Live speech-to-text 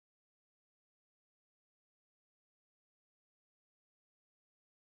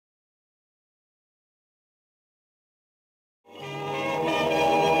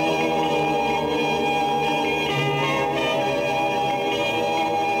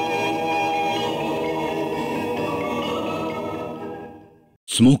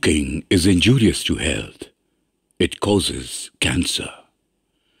Smoking is injurious to health. It causes cancer.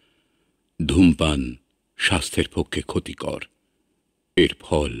 ধূমপান স্বাস্থ্যের পক্ষে ক্ষতিকর। এর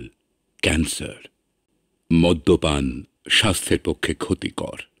ফল ক্যান্সার। মদ্যপান স্বাস্থ্যের পক্ষে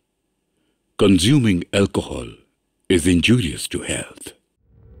ক্ষতিকর। Consuming alcohol is injurious to health.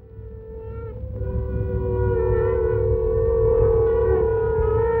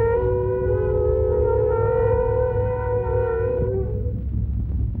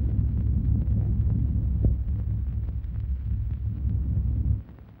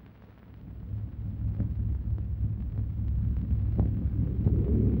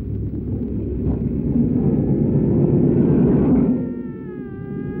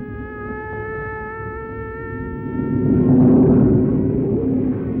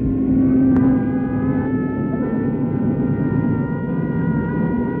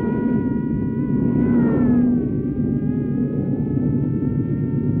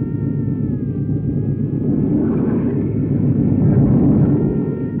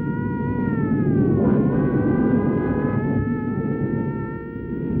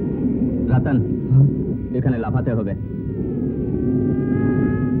 এখানে লাফাতে হবে।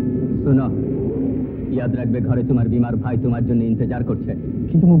 শোনো, ইয়াদ রাখবে ঘরে তোমার বিমার ভাই তোমার জন্য ইন্তজার করছে।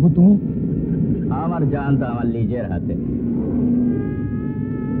 কিন্তু মগু তুমি? আমার জান তো আমার নিজের হাতে।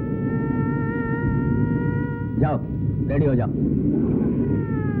 যাও, রেডি হয়ে যাও।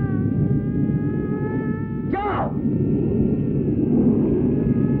 যাও।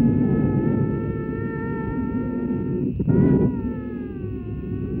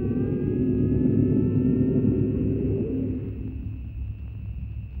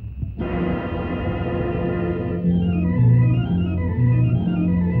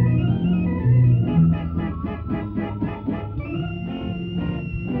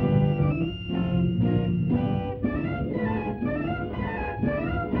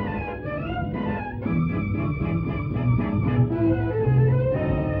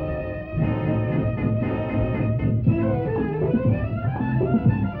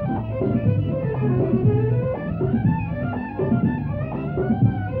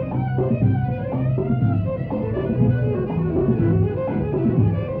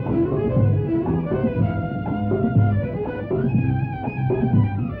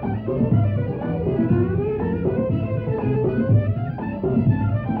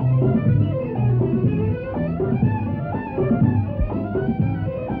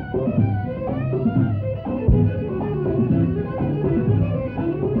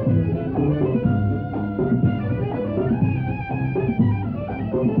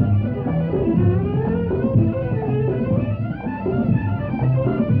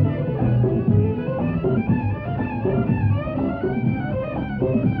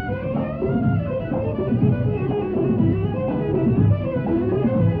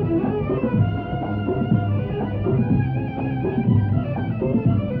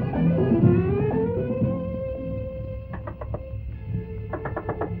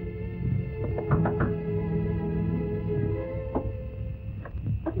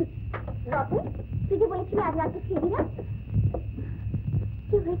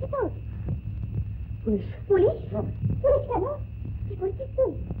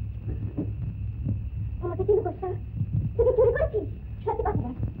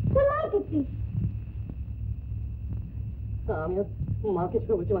 মাকে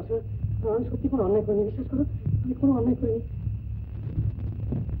ছেড়ে বলছি মাস্টার, আমি সত্যি কোনো অন্যায় করিনি, বিশ্বাস করো আমি কোনো অন্যায় করিনি।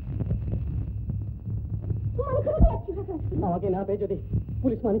 আমাকে না পেয়ে যদি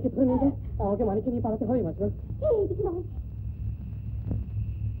পুলিশ মানিককে ধরে নিয়ে যায়, আমাকে মানিককে নিয়ে পালাতে হবে মাস্টার।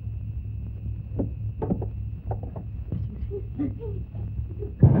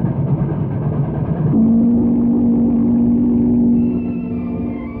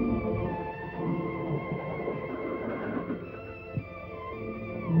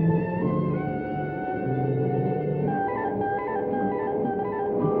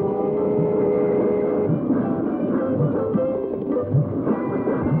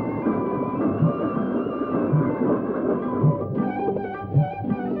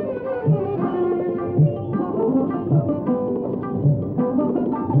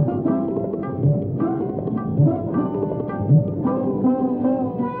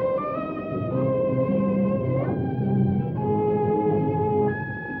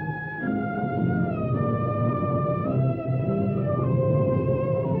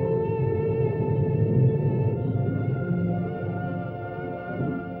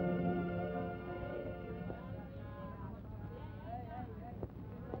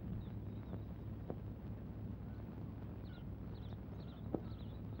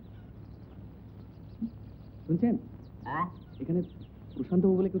 প্রশান্ত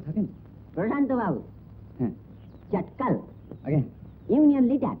বাবু বলে কেউ থাকেন? প্রশান্ত বাবু? হ্যাঁ। চটকাল? আগে ইউনিয়ন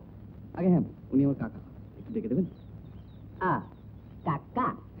লিডার? আগে হ্যাঁ, উনি আমার কাকা, একটু ডেকে দেবেন? কাকা?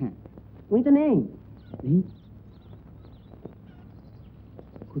 হ্যাঁ। উনি তো নেই। নেই?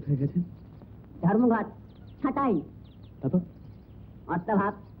 কোথায় গেছেন? ধর্মঘট, ছাটাই। তারপর?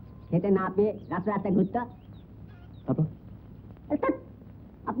 অর্থাভাব, খেতে না পেয়ে রাস্তা রাস্তায় ঘুরত। তারপর?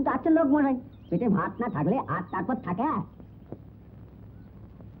 আপনি তো আছেন লোক মনে হয়, পেটে ভাত না থাকলে আর তারপর থাকে।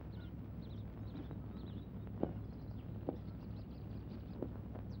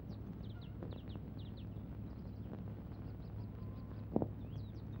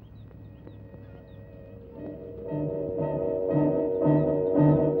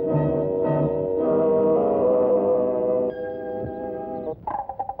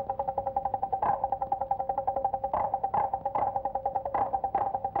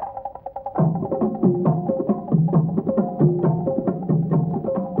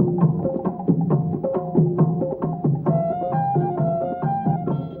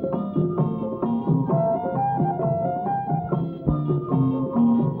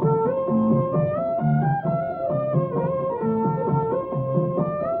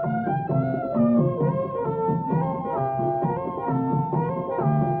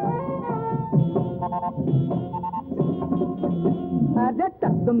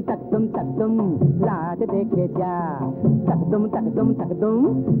 तकदुम लाज देखे जा, तकदुम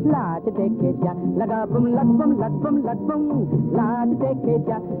लाज देखे जा, लगा बम लगबम लगबम लगबम लाज देखे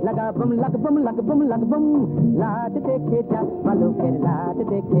जा, लगा बम लगबम लगबम लगबम लाज देखे जा, मालू के लाज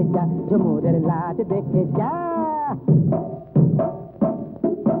देखे जा, झुमूर लाज देखे जा।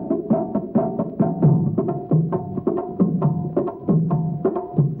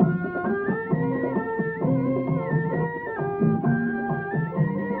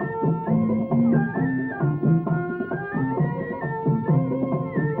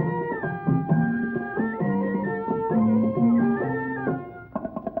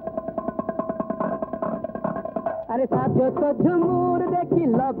 साजो तो झुमूर देखी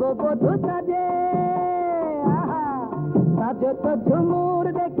लब बधु साजे, साजो तो झुमूर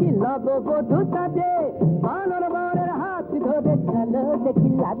देखी लब बधु साजे, बानर बानर हाथ धोरे चलो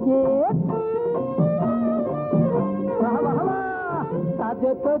देखी लाजे।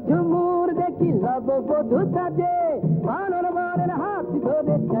 साजो तो झुमूर देखी लब बधु साजे, बानर बानर हाथ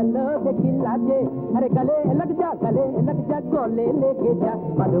धोरे चलो देखी लाजे। अरे गले लग जा गोले लेके जा,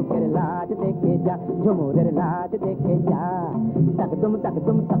 मालू कर लाज देखे जा, झुमूर लाज देखे जा, तकदुम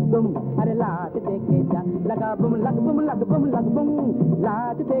अरे लाज देखे जा, लगा बुम लगबुम लगबुम लगबुम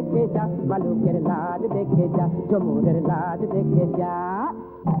लाज देखे जा, मालू कर लाज देखे जा, झुमूर लाज देखे जा।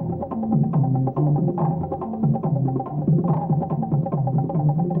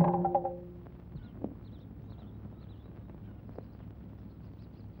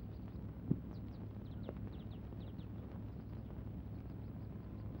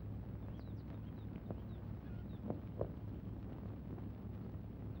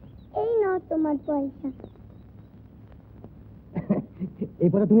 তোমার পয়সা এই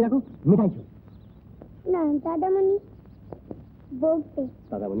পয়সা তুমি রাখো, মিঠাই খাও। না দাদামণি বলতে।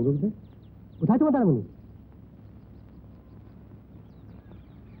 দাদামণি বলতে? কোথায় তোমার দাদামণি?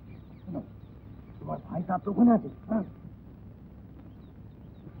 তোমার ভাই সাহেব তো ওখানে আছে।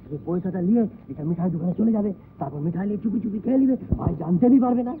 পয়সাটা নিয়ে এটা মিঠাই দোকানে চলে যাবে, তারপর মিঠাই নিয়ে চুপি চুপি খেয়ে নিবে, ভাই জানতেই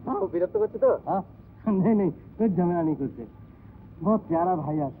পারবে না। বিরক্ত করছে তো? नहीं नहीं कोई झमेला नहीं करते, बहुत प्यारा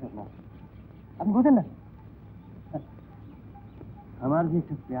भाई आपसे अपना। আপনি বোঝেন না, আমার যে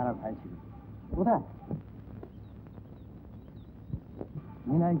একটা প্যারা ভাই ছিল, কোথায়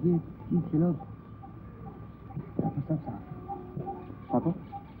মিনাই কি কি ছিল,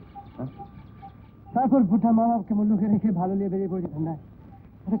 তারপর বুটা মা বাপকে মুল্লুকে রেখে ভালো নিয়ে বেরিয়ে পড়েছে ঠান্ডায়।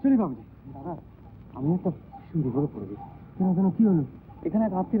 আচ্ছা চলি বাবুজি। দাদা আমি একটা শুরু করে পড়েছি। কেন কি হলো? এখানে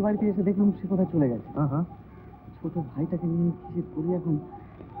এক আত্মীয় বাড়িতে এসে দেখলাম সে কোথায় চলে গেছে। ছোট ভাইটাকে নিয়ে কি করি এখন?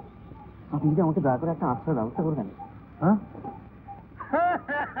 আপনি যদি আমাকে দয়া করে একটা আশ্রয়ের ব্যবস্থা করবেন। হ্যাঁ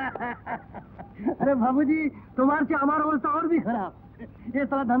अरे बाबूजी तुम्हार से हमारा अवस्था और भी खराब, ये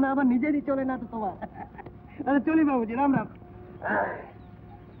साला धंधा अब निजे नहीं चले ना तो तुम्हार। अरे चलिए बाबूजी, राम राम।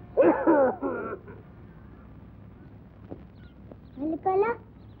 बालूकाला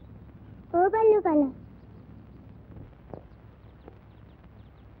ओ बालूकाला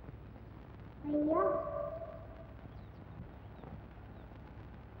भैया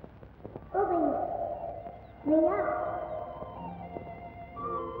ओ भैया भैया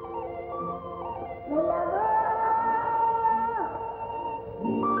भैया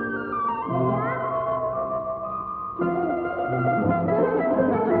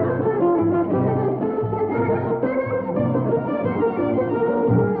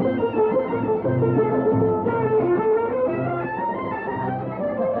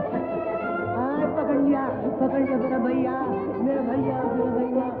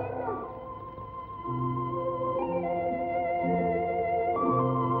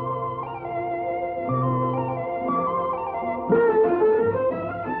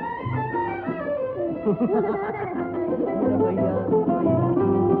কি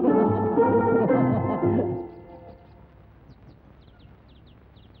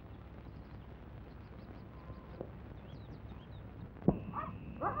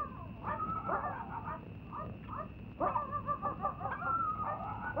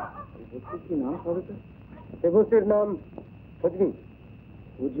নাম সাবিতা? বস্তির নাম উজমি।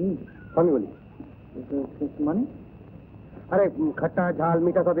 উজমি আমি বলি মানে? अरे खट्टा झाल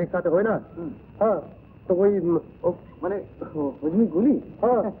मीठा सब एक साथ हो ना। हाँ तो वही মানে उजमी गुली।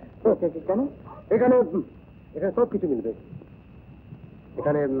 हाँ কেন? এখানে এখানে सब কিছু मिलবে।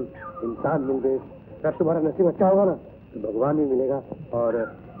 এখানে इंसान मिलবে, जब तुम्हारा नसीब अच्छा होगा ना तो भगवान भी मिलेगा और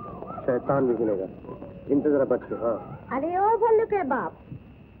शैतान भी मिलेगा। इनसे जरा बच के। हाँ अरे ओ भल्लू के बाप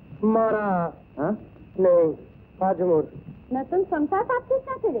मारा। हाँ नहीं आज मोर नतून संसार पाচ্ছিস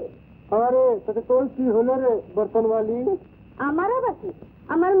না রে? अरे तो তোর কি হলো রে बर्तन वाली? আমারও বাকি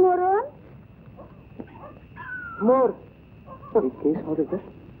আমার মরণ मोर केस हो रहे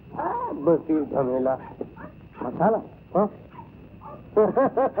बस्ती झमेला मसाला। हाँ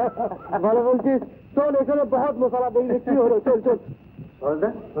ভালো বলছিস। চল এখানে বহুত মশলা দেখি কি হলো। চল চল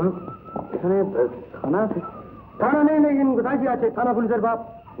এখানে থানা আছে। থানা নেই लेकिन गुदाजी আছে। থানা পুলিশের বাপ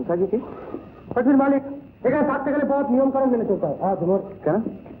गुदाजी কি ফকির মালিক। এখানে থাকতে গেলে বহুত নিয়ম কানুন মেনে চলতে হয়। হ্যাঁ ঝুমুর কেন?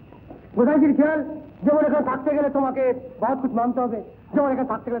 गुदाजीর খেয়াল যেমন এখানে থাকতে গেলে তোমাকে बहुत कुछ मानते হবে। যেমন এখানে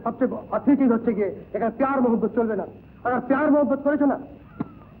থাকতে গেলে সবচেয়ে अच्छी चीज হচ্ছে গিয়ে এখানে प्यार मोहब्बत চলবে না। अगर प्यार मोहब्बत করেছো না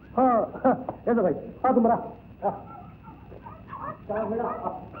हाँ ये तो भाई हाँ तुम्हारा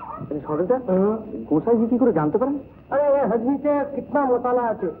गोसाई जी की করে জানতে পারেন? अरे ये हजमीতে कितना मसाला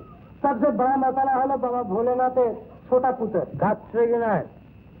আছে। सबसे बड़ा मसाला হলো बाबा भोलेनाथের ছোটা পুত্র কাছে কিনা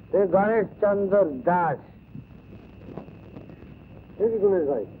এই গণেশ চন্দ্র দাস। এই গণেশ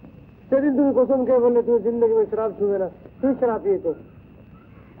ভাই সেদিন তুমি কসম খেয়ে বললে তুমি জিন্দগি में शराब छूবে না। তুই शराब পিয়েছো?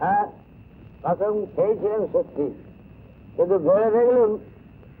 হ্যাঁ কসম খেয়েছিলাম সত্যি, কিন্তু ভেবে দেখলাম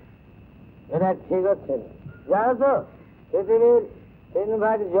এটা ঠিক হচ্ছে না। জানো তো পৃথিবীর 3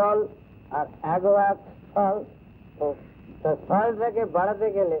 ভাগ জল আর 1 ভাগ স্থল। স্থলটাকে বাড়াতে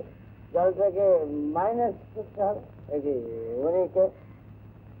গেলে জলটাকে মাইনাস করতে হবে। উনিকে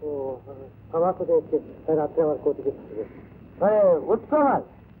আমার কোথায় হচ্ছে রাত্রে আমার কোথায় মানে উৎকমাল।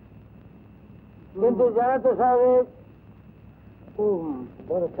 কিন্তু জানো তো সাহেব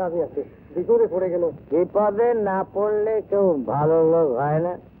বড় চাবি আছে। বিপদে পড়ে গেল। বিপদে না পড়লে কেউ ভালো লোক হয়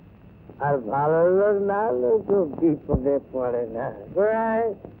না, আর ভালো লোক না হলে কেউ বিপদে পড়ে না।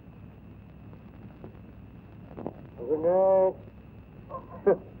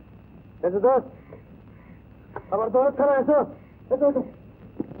 দোস্ত আমার দোস্ত খানা এসো।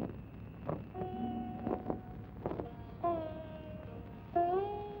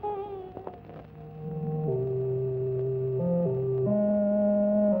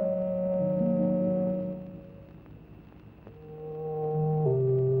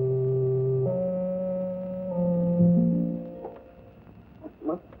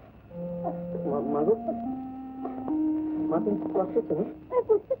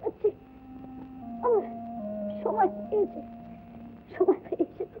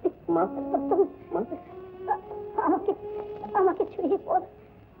 আমাকে ছুঁয়ে পড়।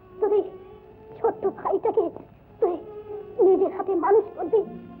 তুই ছোট্ট ভাইটাকে তুই নিজের হাতে মানুষ করবি,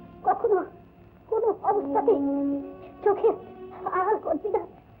 কখনো কোনো অবস্থাতে চোখে আড়াল করবি না।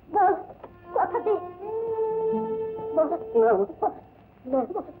 বল কথাতে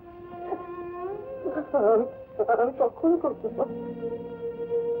আমি কখনো করতে পারি।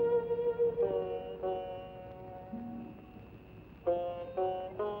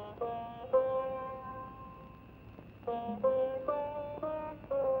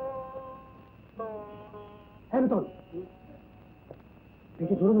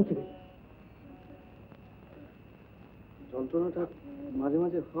 যন্ত্রণাটা মাঝে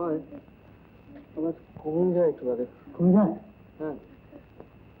মাঝে হয়, আবার কমে যায় একটু বাদে। কমে যায়? হ্যাঁ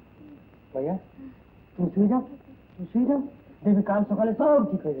ভাইয়া তুমি শুয়ে যাও, দেখবি কাল সকালে সব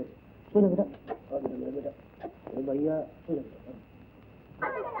ঠিক হয়ে যাবে। চলে বেটা বেটা ভাইয়া চলে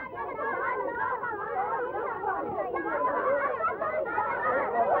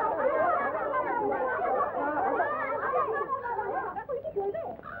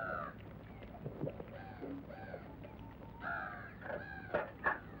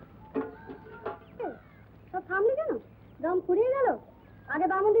থামলি কেন? দম ফুরিয়ে গেল? আগে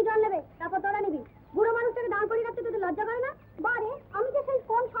বামুন্দি জল নেবে, তারপর তোরা নিবি। বুড়ো মানুষটাকে দাঁড় করিয়ে রাখতে তোদের লজ্জা করে না? বারে আমি যে সেই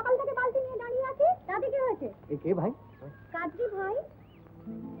কোন সকাল থেকে বালতি নিয়ে দাঁড়িয়ে আছি, তাতে কি হয়েছে? কে ভাই? কাজরি ভাই।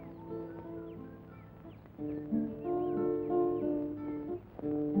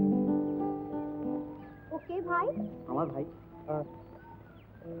 ও কে ভাই? আমার ভাই।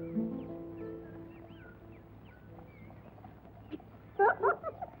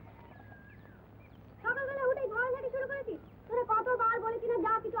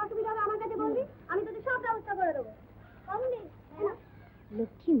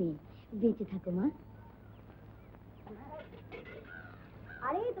 বেঁচে থাকো মা।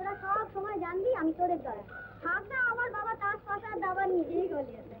 আরে তোরা সব সময় জানবি আমি তোদের দ্বারা থাক না, আমার বাবা তাস পাশার দাবা নিজেই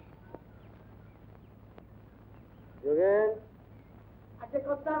গলিয়েছে। যোগেন, আচ্ছা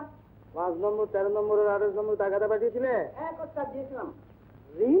কর্তা, 5 নম্বর 13 নম্বরের 28 নম্বর টাকাটা পাঠিয়েছিলে? হ্যাঁ কর্তা, দিয়েছিলাম।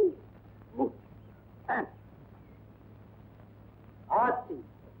 ঋণ আছি,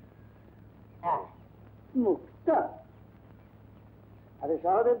 হ্যাঁ মুক্তা। আরে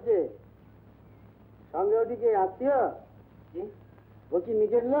সহদেব যে সঙ্গে ওদিকে আত্মীয় বলছি,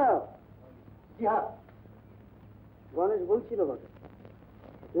 নিজের লোক? জি হ্যাঁ, গণেশ বলছিল বটে।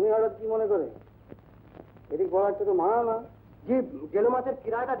 তুমি হঠাৎ কি মনে করে? এদিক বড় একটা তো মানা না যে গেল মাসের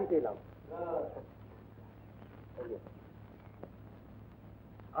কিরায়টা দিতে এলাম।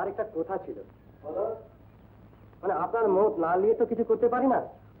 আর একটা কথা ছিল, মানে আপনার মত না নিয়ে তো কিছু করতে পারি না,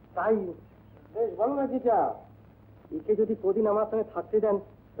 তাই বেশ বলো না যেটা। একে যদি কদিন আমার সঙ্গে থাকতে দেন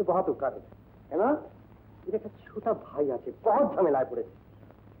তো বহুত উপকার হবে। কেন? এর একটা ছোট ভাই আছে, বহুত ঝামেলায় পড়েছে।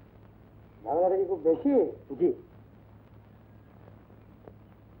 ঝামেলাটা কি খুব বেশি? জি।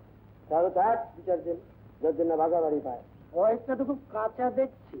 তাহলে তার বিচার দেন, যার জন্য বাঘা বাড়ি পায়। বয়সটা তো খুব কাঁচা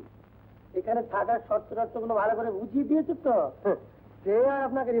দেখছি। এখানে থাকার শর্ত কোনো ভালো করে বুঝিয়ে দিয়েছে তো, সে আর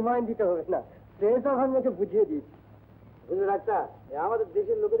আপনাকে রিমাইন্ড দিতে হবে না, সে সব আমাকে বুঝিয়ে দিয়েছে। বুঝলে ডাক্তার, আমাদের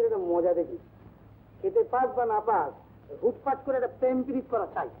দেশের লোকেদের একটা মজা দেখি, খেতে পাস বা না পাস হুটপাট করে একটা প্রেম প্রীত করা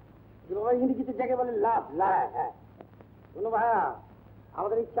চাই। হিন্দি কিছু জায়গায় বলে লাভ লাভ। হ্যাঁ শোনো ভাইয়া,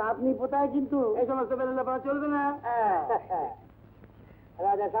 আমাদের এই চাঁদনি পোতায় কিন্তু এই সমস্ত বেলা পাওয়া চলবে না।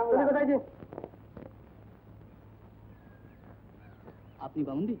 রাজা সামনে কোথায় যে আপনি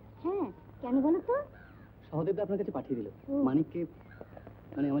বামুন্দি? হ্যাঁ, কেন বলো তো? সহদেব আপনার কাছে পাঠিয়ে দিল মানিককে,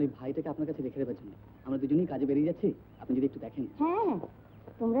 মানে আমার এই ভাইটাকে আপনার কাছে রেখে দেওয়ার জন্য। আমরা দুজনেই কাজে বেরিয়ে যাচ্ছি, আপনি যদি একটু দেখেন। হ্যাঁ,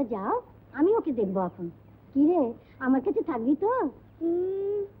 তোমরা যাও, আমি ওকে দেখবো এখন। কি রে, আমার কাছে থাকবি তো?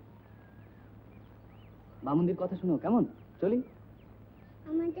 বামুন্দির কথা শুনো, কেমন? চলি?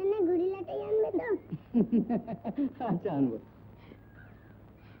 আমার জন্য গরিলাটাই আনবে তো? আচ্ছা আনবো।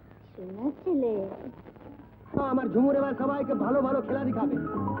 শোনা ছেলে, আমার ঝুমুর এবার সবাইকে ভালো ভালো খেলা দেখাবে।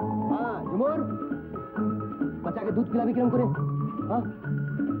 হ্যাঁ ঝুমুর, বাচ্চাকে দুধ খেলাবি কিরম করে? হ্যাঁ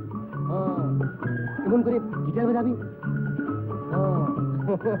কেমন করে গিটার বাজাবি?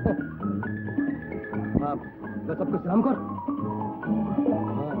 सबको सलाम कर।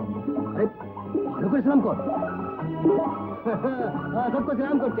 अरे भालो করে सलाम कर। हाँ सबको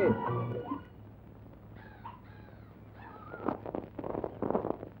सलाम करते।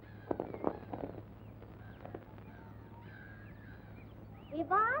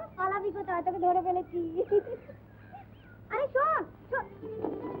 এবার পালাবি কোথায়? তোকে ধরে ফেলেছি। আরে শোন শোন,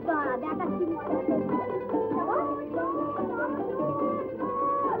 দাঁড়া দেখাচ্ছি মজা।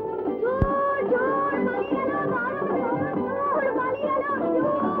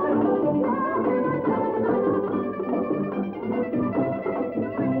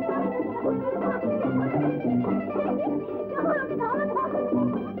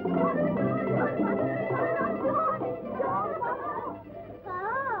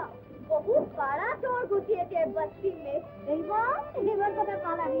 बहुत बड़ा चोर घुसिয়েছে बस्ती में। এইবার কথা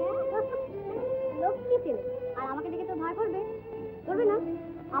পালাবি? লক্ষ্মী ছেলে, আর আমাকে দেখে তো ভয় করবে? করবে না?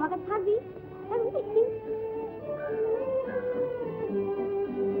 আমাকে থাকবি?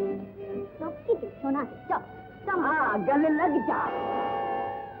 লক্ষ্মী ছেলে, শোনা চল গেলে লাগি যা।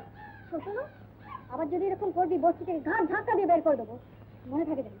 শোনো, আবার যদি এরকম করবি বস্তি থেকে ঘাট ধাক্কা দিয়ে বের করে দেবো, মনে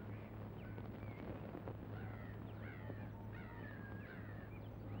থাকে যেন।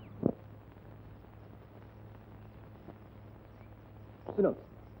 सुनो,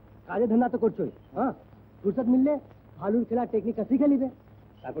 काजे धंधा तो करछोई, हाँ फुर्सत मिलले भालुर खेला टेक्निकটা শিখে নিবে,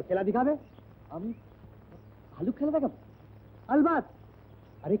 তারপর খেলা দেখাবে। আমি ভালু খেলা দেখাবো? আলবাত।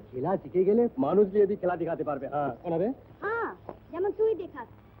 আরে খেলা শিখে গেলে মানুষ যদি খেলা দেখাতে পারবে। হ্যাঁ শোনাবে? হ্যাঁ, যেমন তুই দেখাস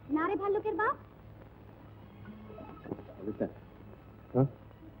না রে ভাল্লুকের বাপ। हाँ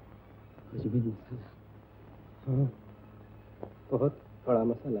हाँ बहुत बड़ा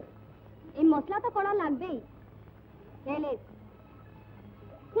मसाला। এই মশলা তো করা লাগবেই। খেলে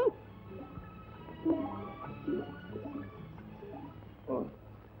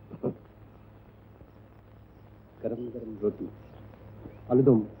गरम गरम रोटी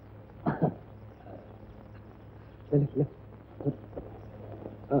आलूदम।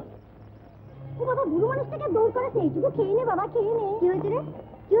 ও বাবা, বুড়ো মানুষটাকে দৌড় করেছে, এইটুকু খেয়ে নে বাবা, খেয়ে নে। কি হয়েছে রে?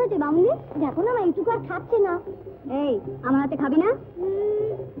 কি হয়েছে বামুনি? দেখো না এইটুকু আর খাচ্ছে না। এই আমার হাতে খাবি না?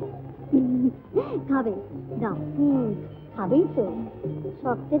 খাবে, দাও। খাবেই তো,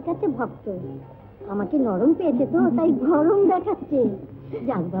 শক্তের কাছে ভক্ত। আমাকে নরম পেয়েছে তো, তাই গরম দেখাচ্ছে।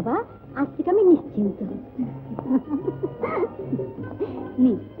 যাক বাবা, আজ থেকে আমি নিশ্চিন্ত।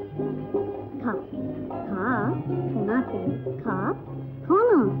 নি খা খা সোনা ছেলে খা খা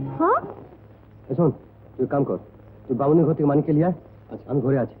না খা। শোন তুই কাম কর, তুই বামুনের ঘর থেকে মানিককে নিয়ে আয়। আচ্ছা আমি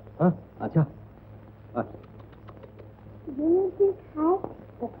ঘরে আছি। হ্যাঁ আচ্ছা খায়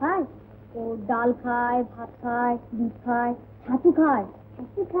ও খায়, ও ডাল খায়, ভাত খায়, দুধ খায়, ছাতু খায়।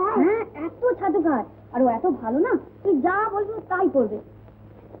 হ্যাঁ এত ছাতু খায়, আর ও এত ভালো না, তুই যা বলবি তাই করবে।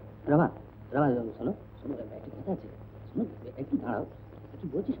 রামা রামা শোনো শোনো, একটু কথা আছে, শোনো একটু দাঁড়াও, কি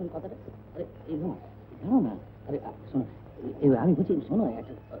বলছি শোনো কথাটা। আরে এই রামা দাঁড়াও না, আরে শোনো আমি বলছি শোনো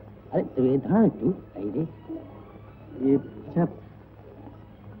একটা, আরে দাঁড়াও একটু। এই রে আচ্ছা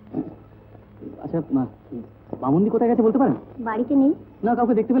আচ্ছা বামুন্দি কোথায় গেছে বলতে পারেন? বাড়িতে নেই না,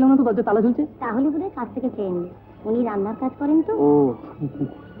 কাউকে দেখতে পেলাম না তো, দরজা তালা ঝুলছে। তাহলে বোধহয় কাছ থেকে চেয়ে নেবে, উনি রান্নার কাজ করেন তো। ও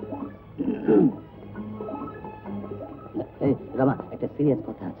এই রামা একটা সিরিয়াস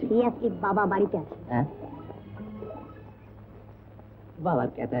কথা আছে। সিরিয়াসলি বাবা বাড়িতে আছে। হ্যাঁ বাবার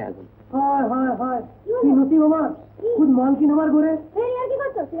কেটায় আগুন। হয় হয় হয় কি নতি বাবা, খুব মালকিন আমার ঘরে। আর কি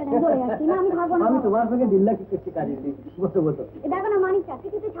করছো? আমি খাবো না। আমি তোমার সঙ্গে দিল্লা কি করছি কাজে, বসো বসো। দেখো না মানিকটা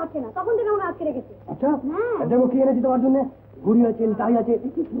কিছুতে ছাড়ছে না, তখন থেকে আমাকে আটকে রেখেছে। আচ্ছা দেখো কি এনেছি তোমার জন্য, ঘুড়ি আছে, তাই আছে,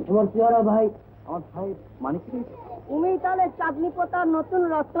 তোমার পেয়ারা ভাই, আমার ভাই মানিক। তুমি তাহলে চাঁদনি পোতার নতুন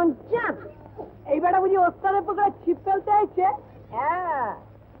রতন চাঁদ, এই বেটা বুঝি ওস্তাদের পোকায় ছিপ ফেলতে আইছে। হ্যাঁ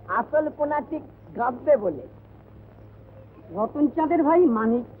আসল পোনা ঠিক গাববে বলে। রতন চাঁদের ভাই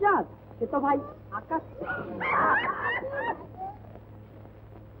মানিক চাঁদ, সে তো ভাই আকাশ।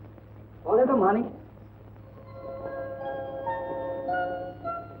 বলে তো মানিক।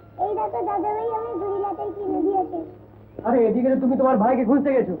 এই দেখো দাদা ভাই, আমি গুড়িলাটাই কিনে দিয়েছে। আরে এদিকে তুমি তোমার ভাইকে খুঁজতে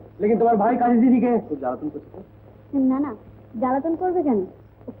গেছো, লেকিন তোমার ভাই কাজী দিদিকে খুব জ্বালাতন করছে। না না, জ্বালাতন করবে কেন,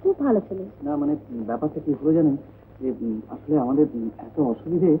 ও খুব ভালো ছেলে। না মানে ব্যাপারটা কি হলো জানেন, যে আসলে আমাদের এত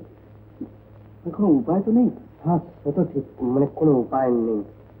অসুবিধে, কোনো উপায় তো নেই। হ্যাঁ সে তো ঠিক, মানে কোনো উপায় নেই।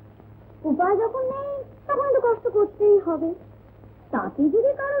 উপায় যখন নেই তখন তো কষ্ট করতেই হবে, তাতে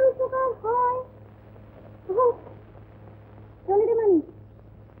যদি কারোর উপকার হয়। চলে রে মানি,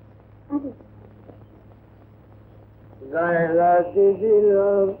 আসি। গায়লা দিদিল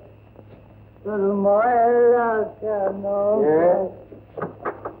তোর মায়েরা কেন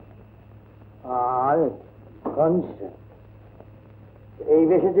আর কনসে এই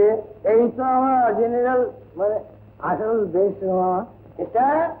বেশেছে, এই তো আমার জেনারেল মানে আসল বেশ। এটা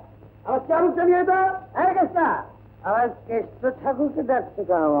আমার চালু চালিয়ে তো কেসটা আমার কেষ্ট ঠাকুরকে দেখছে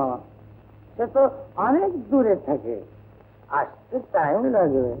কেন মামা, সে তো অনেক দূরে থাকে, আসতে টাইম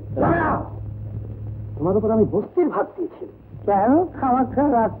লাগবে। তোমার উপর আমি বস্তির ভাব দিয়েছি, কেন খামাখা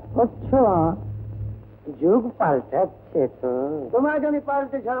রাত করছো? যুগ পাল্টাচ্ছে তো, তোমাকে আমি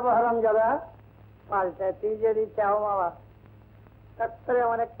পাল্টে ছাড়বো হারাম যারা, পাল্টাতে যদি চাও মামা তারপরে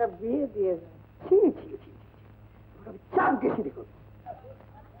আমার একটা বিয়ে দিয়ে দেয়। ঠিক ঠিক ঠিক, চাপ গেছি দেখুন।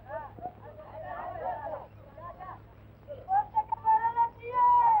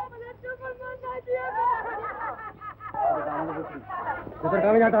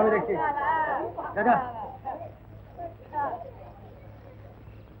 কামে যাতে আমি দেখছি। দাদা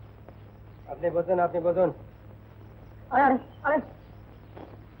আপনি বসুন, আপনি বসুন। আরে আরে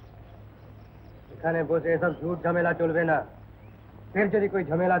এখানে বসে এসব ঝুট ঝামেলা চলবে না, ফের যদি কোই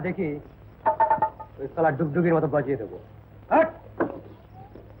ঝামেলা দেখি ওই সালা ডুগডুগির মতো বাজিয়ে দেবো।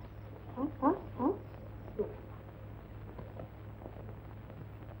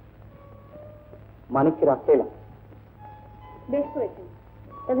 মানিককে রাখতে এলাম। বেশ করেছেন।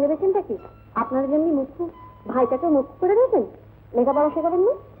 তা ভেবেছেনটা কি, আপনার জন্য মুখ্য ভাইটাকে মুখ্য করে দিয়েছেন, লেখাপড়া শেখাবেন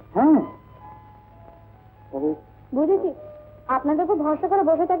না? হ্যাঁ বুঝেছি, আপনাদের উপর ভরসা করে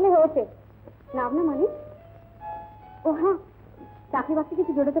বসে থাকলে হয়েছে না আপনার মানে। ও হ্যাঁ, চাকরি বাকরি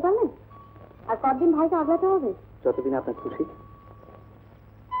কিছু জোটাতে পারলেন? আর কতদিন ভাইকে আগলাতে হবে? যতদিন আপনার খুশি।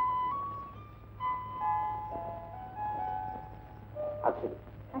 আচ্ছা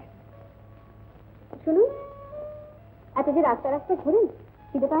শুনুন, এত যে রাস্তায় রাস্তায় ঘুরেন,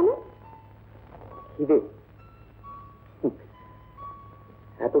 খিদে পায় না? খিদে?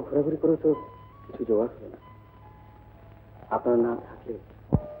 এত ঘোরাঘুরি করে তো কিছু জোগাড় হবে না। আপনার না থাকলে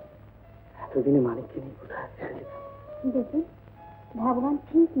এতদিনে মানিককে নিয়ে কোথায় দেখুন, ভগবান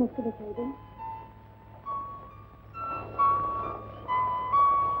ঠিক মুক্তি দেখাই দেন।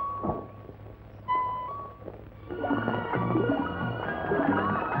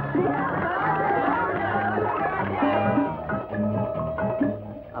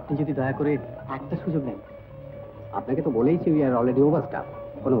 আপনি যদি দয়া করে একটা সুযোগ নেন, আপনাকে তো বলেইছি we are already over staff,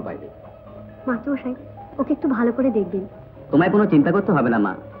 কোনো উপায় নেই। মাস্টারমশাই, ওকে একটু ভালো করে দেখবেন। তোমায় কোনো চিন্তা করতে হবে না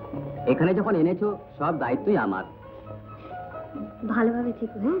মা, এখানে যখন এনেছো সব দায়িত্বই আমার। ভালোভাবে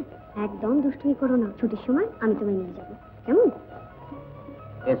থেকো। হ্যাঁ একদম দুষ্টুমি করো না, ছুটির সময় আমি তোমায় নিয়ে যাবো, কেমন?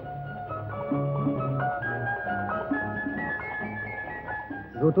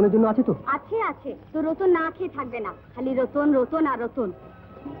 রতনের জন্য আছে তো? আছে আছে, তো রতন না খেয়ে থাকবে না, খালি রতন রতন আর রতন।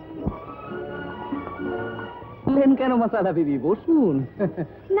 লেন কেন মশালা বিবি, বসুন।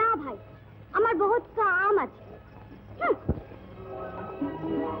 না ভাই, আমার বহুত কাম আছে।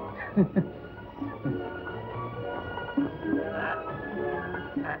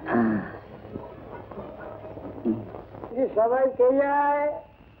 সবাই কে যায়?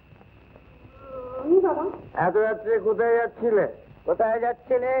 বাবা, এত রাত্রে কোথায় যাচ্ছিলে? কোথায়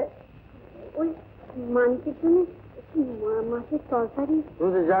যাচ্ছিলে? ওই মানিকের জন্য মাছের তরকারি।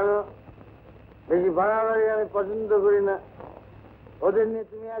 তুমি তো জানো বেশি বাড়াবাড়ি আমি পছন্দ করি না। ওদের নিয়ে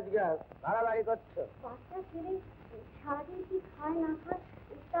তুমি আজকে বাড়াবাড়ি করছো। বাচ্চা ছেলে সারাদিন কি খায় না খায়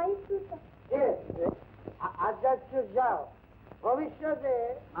তাই আজ যাচ্ছ যাও, ভবিষ্যতে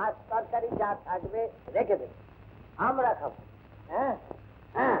মাছ তরকারি যা থাকবে রেখে দেবে, আমরা খাবো। হ্যাঁ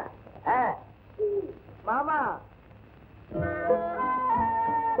হ্যাঁ হ্যাঁ মামা।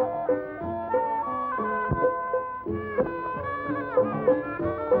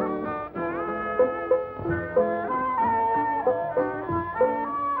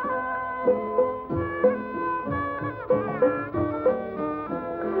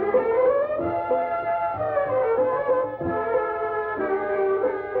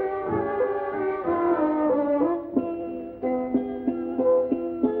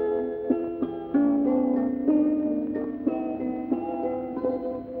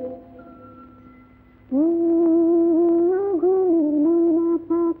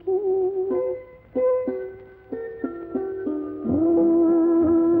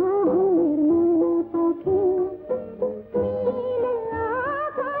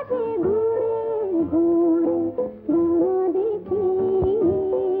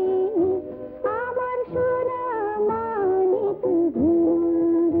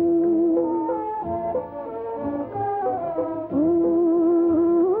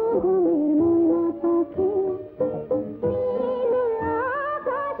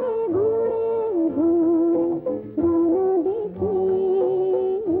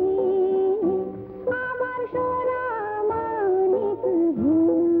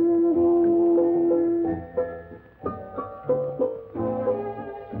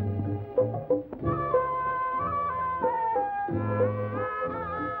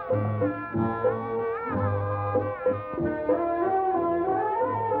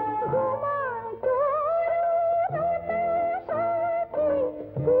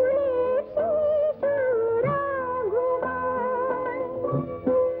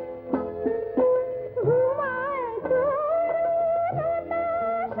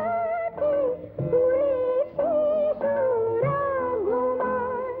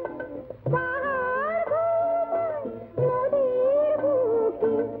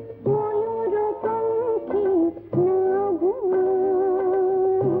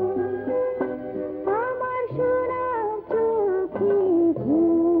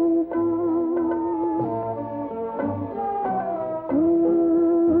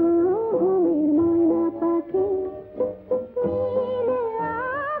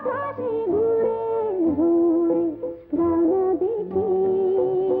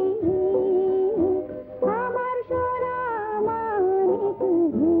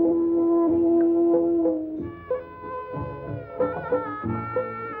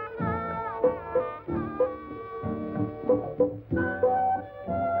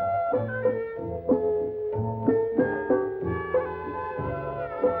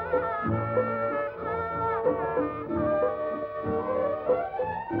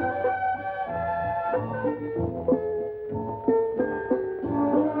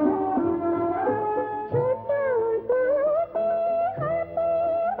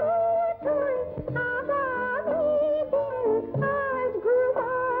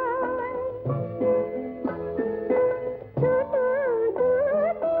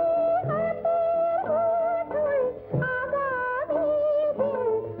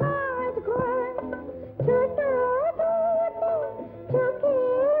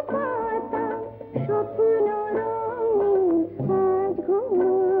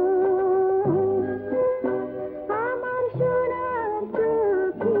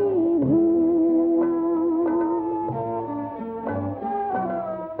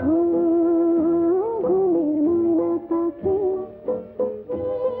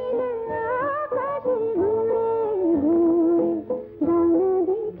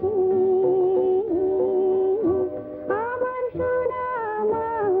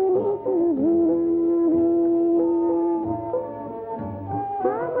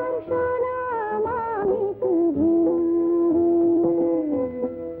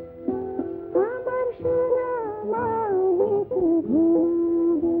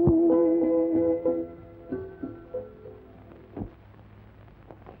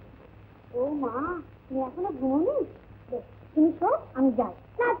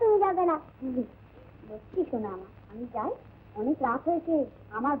 তাই? অনেক রাত হয়েছে,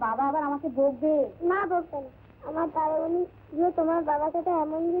 আমার বাবা আবার আমাকে বকবে। না বলতে না, আমার দাদা বলি যে তোমার বাবাকে তো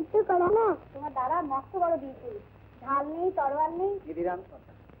এমন যুদ্ধ করে না। তোমার দাদা মস্ত বড় দিয়েছে, ঢাল নেই, তরোয়াল নেই।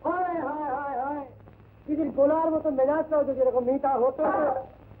 দিদির গোলার মতো মেজাজটাও তো যেরকম মিটা হতো।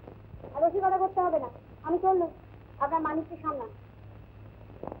 আর বেশি কথা করতে হবে না, আমি চললো, আপনার মানিককে সামলান।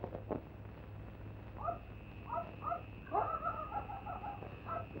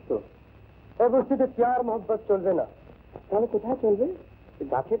 এই বস্তিতে প্যার মোহব্বত চলবে না, তাহলে কোথায় চলবে?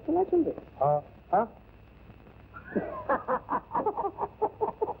 গাছের তলায় চলবে। হ্যাঁ হ্যাঁ,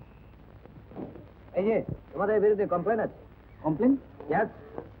 এই যে তোমাদের বিরুদ্ধে কমপ্লেন আছে। কমপ্লেন? ইয়েস,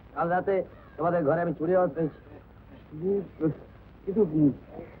 কাল রাতে তোমাদের ঘরে আমি চুরি আওয়াজ পেয়েছি। কিন্তু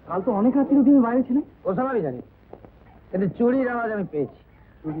কাল তো অনেক রাত্রি তুমি বাইরে ছিলে। ওসব আমি জানি, কিন্তু চুরির আওয়াজ আমি পেয়েছি।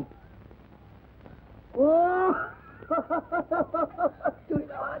 ও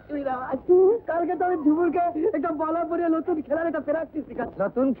চুরির আওয়াজ। কালকে তো আমি ঝুমুরকে একটা বলা পরিয়ে নতুন খেলার একটা প্র্যাকটিস শিখাচ্ছি।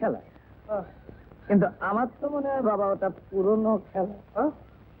 নতুন খেলা? কিন্তু আমার তো মনে হয় বাবা ওটা পুরনো খেলা।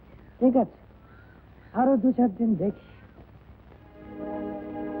 ঠিক আছে, আরো 2-4 দিন দেখি।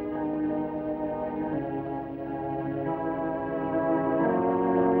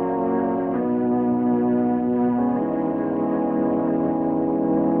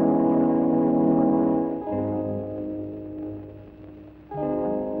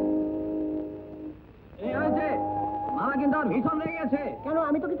 মামা কিন্তু আমার ভীষণ লেগে গেছে। কেন?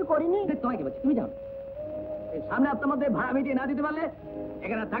 আমি তো কিছু করিনি। তোমায় কি বলছি, তুমি জানো এই সামনে আপনার মধ্যে ভাড়া মিটিয়ে না দিতে পারলে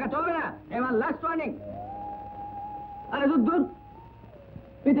এখানে থাকা চলবে না। এবার লাস্ট ওয়ার্নিং। আরে দূর দূর,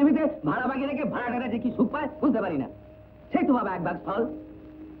 পৃথিবীতে ভাড়া বাকি রেখে ভাড়াটা যে কি সুখ পায় বুঝতে পারি না। সেই তো বাবা এক ভাগ স্থল,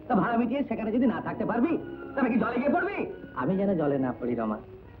 তা ভাড়া মিটিয়ে সেখানে যদি না থাকতে পারবি তবে কি জলে গিয়ে পড়বি? আমি যেন জলে না পড়ি রমা,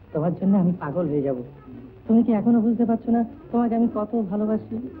 তোমার জন্য আমি পাগল হয়ে যাব। তুমি কি এখনো বুঝতে পারছো না তোমাকে আমি কত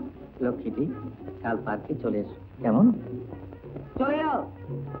ভালোবাসি? লক্ষ্মীটি, কাল পার্কে চলে এসো, কেমন? চলে যাও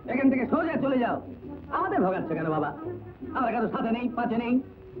এখান থেকে, সোজা চলে যাও। আমাদের ভোগাচ্ছ কেন বাবা? আমার কারো সাথে নেই, পাশে নেই।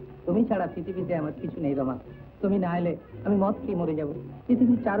 তুমি ছাড়া পৃথিবীতে আমার কিছু নেই রমা। তুমি না এলে আমি মদ খেয়ে মরে যাবো,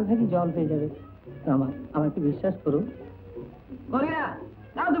 পৃথিবীর 4 ভাগই জল হয়ে যাবে। রমা, আমাকে বিশ্বাস করো। করি না,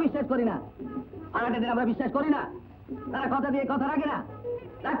 তাও তো বিশ্বাস করি না। আরেকটা আমরা বিশ্বাস করি না, তারা কথা দিয়ে কথা রাখে না,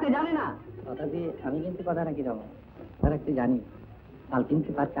 রাখতে জানে না। কথা দিয়ে আমি কিন্তু কথা রাখি রমা, কথা রাখতে জানি। কাল কিন্তু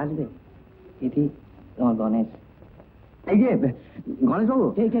পার্কে আসবে তিথি, তোমার গণেশ। এই যে গণেশ বাবু,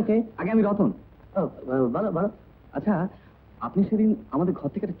 কে? আগে আমি রতন। বলো বলো। আচ্ছা, আপনি সেদিন আমাদের ঘর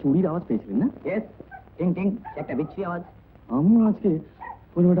থেকে একটা চুরির আওয়াজ পেয়েছিলেন না? ইয়েস, টিং টিং, একটা বিচ্ছিরি আওয়াজ। আমিও আজকে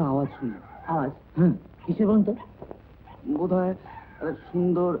কোনো একটা আওয়াজ শুনলাম। আওয়াজ? হ্যাঁ। কিসের বলুন তো? বোধ হয়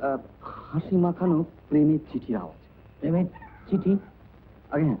সুন্দর হাসি মাখানো প্রেমের চিঠির আওয়াজ। প্রেমের চিঠি?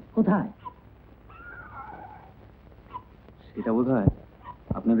 আগে হ্যাঁ, কোথায়? সেটা বোধ হয়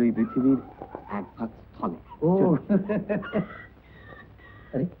আপনার ওই পৃথিবীর 1 ভাগ স্থলে। ও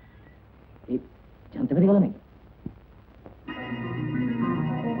আরে, এই জানতে পেরে গেল নাকি?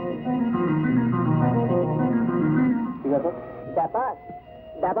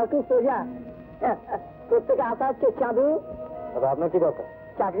 ব্যাপার খুব সোজা। প্রত্যেকে আসা হচ্ছে চাঁদু। আপনার কি দরকার?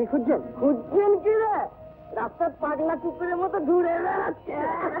 চাকরি খুঁজছেন? খুঁজছেন কি রে? রাস্তার পাগলা কুকুরের মতো ঘুরে বেড়াচ্ছে।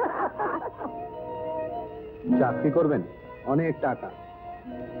 চাকরি করবেন? অনেক টাকা।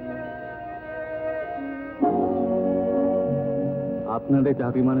 আপনাদের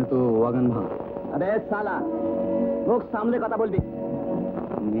চাকরি মানে তো ওয়াগান ভাঙ। আরে শালা, মুখ সামলে কথা বলবি।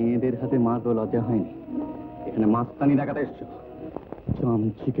 মেয়েদের হাতে মার তো লজ্জা হয়নি, এখানে মাস্তানি দেখাতে এসছো?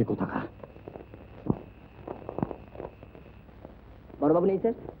 চামচিকে কোথাকার। বড়বাবু নেই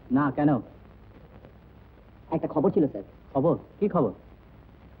স্যার? না, কেন? একটা খবর ছিল স্যার। খবর? কি খবর?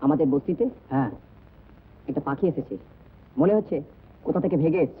 আমাদের বস্তিতে হ্যাঁ একটা পাখি এসেছে, মনে হচ্ছে কোথা থেকে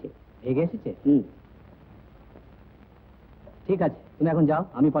ভেগে এসেছে। ভেগে এসেছে? ঠিক আছে, তুমি এখন যাও,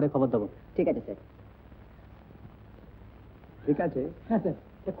 আমি পরে খবর দেবো। ঠিক আছে স্যার। ঠিক আছে। হ্যাঁ স্যার,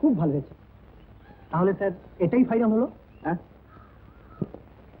 এটা খুব ভালো হয়েছে। তাহলে স্যার এটাই ফাইনাল হলো? হ্যাঁ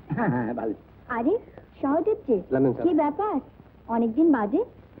হ্যাঁ হ্যাঁ, ভালো। আরে সহদেব যে, লামেন স্যার। কি ব্যাপার? অনেকদিন বাদে।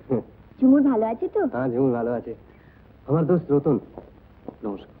 ঝুমুর ভালো আছে তো? হ্যাঁ, ঝুমুর ভালো আছে। আমার দোস্ত রতন।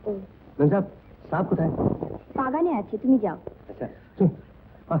 নমস্কার। সাহেব, সাহেব কোথায়? বাগানে আছে, তুমি যাও। আচ্ছা।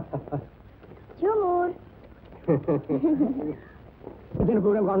 ঝুমুর।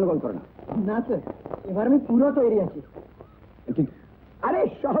 প্রোগ্রাম গন্ডগোল করো না। না স্যার, এবার আমি পুরো তৈরি আছি। আরে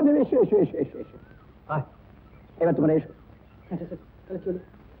সহদেব, এসো এসো এসো এসো এসো। এবার তোমরা এসো। আচ্ছা স্যার, তাহলে চলো।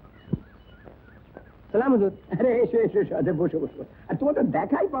 সালাম হুজুর। আরে এসো এসো সহদেব, বসো বসো। আর তোমার তো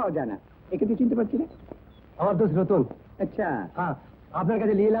দেখাই পাওয়া যায় না, একে তুই চিনতে পারছি না? আমার দোস্ত রতন। আচ্ছা হ্যাঁ, আপনার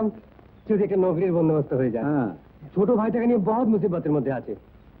কাছে নিয়ে এলাম যদি একটা নৌকরির বন্দোবস্ত হয়ে যায়। ছোট ভাইটাকে নিয়ে বহুত মুসিবতের মধ্যে আছে,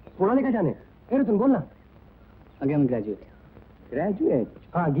 পড়ালেখা জানে। এ রতন বল না। আগে আমি গ্র্যাজুয়েট। গ্র্যাজুয়েট?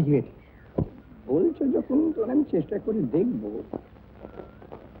 হ্যাঁ, গ্র্যাজুয়েট। বলছো যখন তোর আমি চেষ্টা করে দেখবো,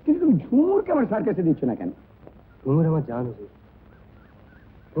 কিন্তু তুমি ঝুমুরকে আমার সার্কাসে দিচ্ছ না কেন? ঝুমুর আমার জান হুজুর,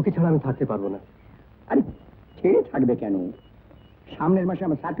 ওকে ছাড়া আমি থাকতে পারবো না। আরে ছেড়ে থাকবে কেন? সামনের মাসে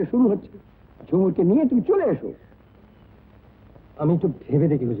আমার সার্কাস শুরু হচ্ছে, ঝুমুরকে নিয়ে তুমি চলে এসো। আমি একটু ভেবে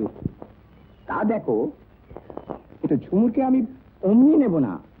দেখি হুজুর। তা দেখো, এটা ঝুমুরকে আমি অমনি নেব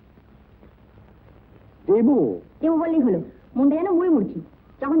না, দেবো। দেবো বললেই হলো, মনটা যেন মুড়ি মুড়ছি,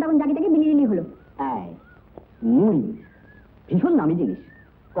 যখন তখন যাকে তাকে বিলি দিলেই হলো। মুড়ি ভীষণ দামি জিনিস,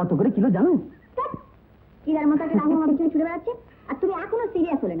 কত করে কিলো জানো? কিরার মতো একটা রাহুল আমার পিছনে ছুটে বেড়াচ্ছে, আর তুমি এখনো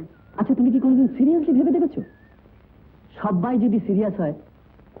সিরিয়াস হলে না। আচ্ছা, তুমি কি কোনোদিন সিরিয়াসলি ভেবে দেখেছো? সবাই যদি সিরিয়াস হয়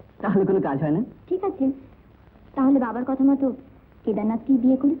তাহলে কোনো কাজ হয় না। ঠিক আছে, তাহলে বাবার কথা মতো কেদারনাথকেই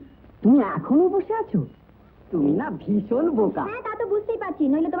বিয়ে করি। তুমি এখনো বসে আছো? তুমি না ভীষণ বোকা। হ্যাঁ, তা তো বুঝতেই পারছি,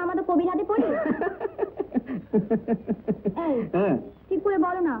 নইলে তোমার মতো কবির হাতে পড়ি। হ্যাঁ, ঠিক করে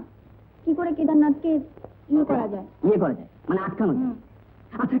বলো না, কি করে কেদারনাথকে ইয়ে করা যায়? ইয়ে করা যায় মানে আটকানো যায়।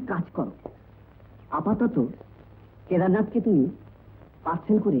 আচ্ছা, কাজ করো, আপাতত কেদারনাথকে তুমি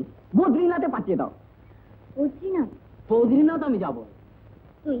পার্সেল করে বদ্রীনাথে পাঠিয়ে দাও। বদ্রীনাথ? বদ্রীনাথ আমি যাবো।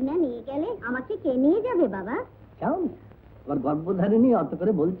 তুই না নিয়ে গেলে আমাকে কে নিয়ে যাবে বাবা? যাও, তোমার গর্ভধারিণী অত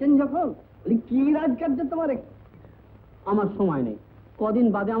করে বলছেন যখন, কি রাজকার্য তোমার? আমার সময় নেই, কদিন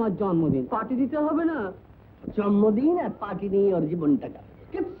বাদে আমার জন্মদিন, পার্টি দিতে হবে না? জন্মদিন আর পার্টি নিয়ে ওর জীবনটা যাবে,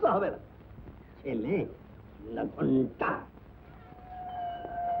 কিচ্ছু হবে না। ছেলে না ঘন্টা।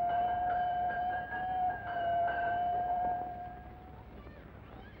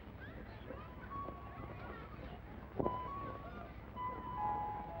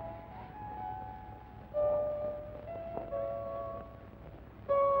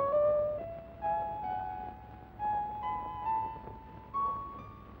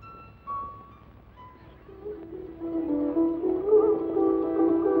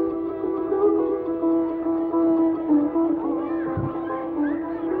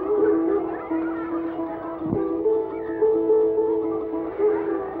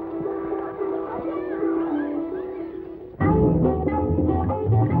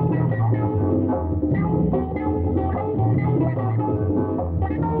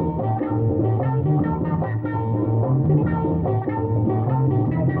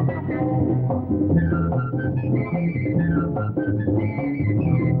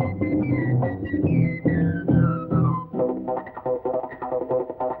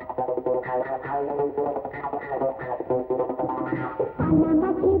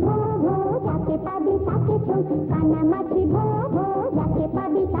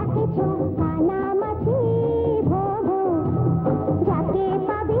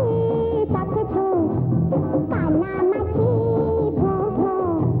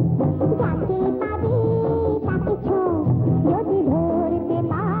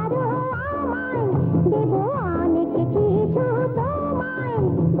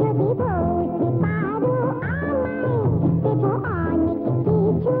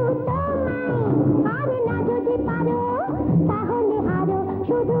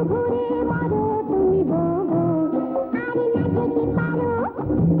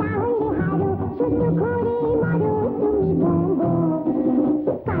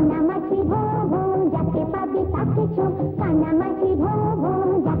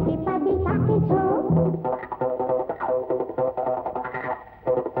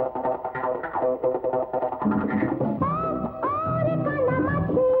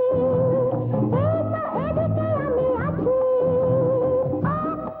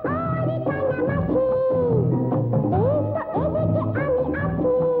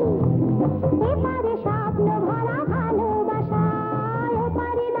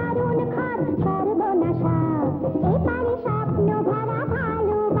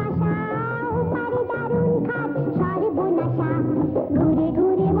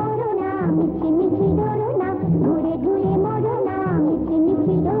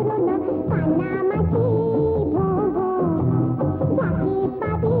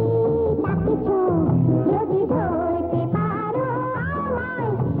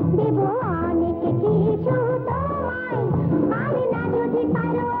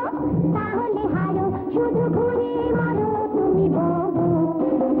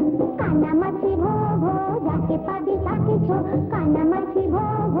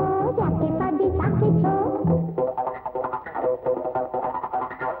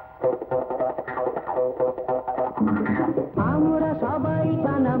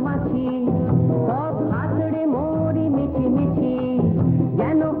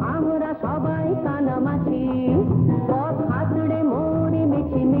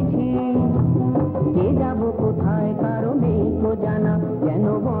 কোথায় যেন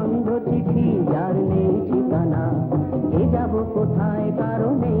বন্ধ চিঠি যার নেই ঠিকানা। এ যাব কোথায় কারো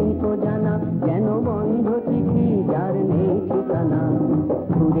নেই তো জানা, যেন বন্ধ চিঠি যার নেই ঠিকানা।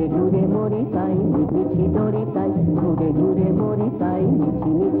 ঘুরে ঘুরে মরি তাই মিছি দড়ি তাই, ঘুরে ঘুরে মরি তাই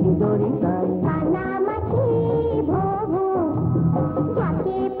মিছি দড়ি তাই। কানামাছি ভোভো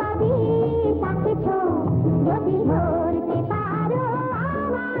যাকে পাবি তাকে ছো, যদি ধরতে পারো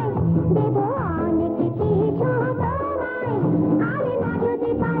আমায় দেব অনেক কিছু তোমায়। আরে না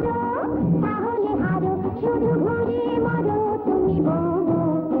যদি পারো তাহলে হারো, শুধু ঘুরে মরো তুমি ভোভো।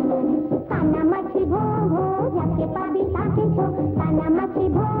 কানামাছি ভোভো যাকে পাবি তাকে ছো, কানামাছি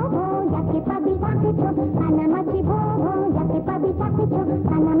ভোভো যাকে পাবি তাকে ছো, কানামাছি ভোভো যাকে পাবি তাকে ছো,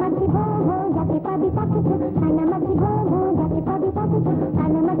 কানামাছি ভোভো যাকে পাবি তাকে ছো, কানামাছি ভোভো যাকে পাবি তাকে ছো,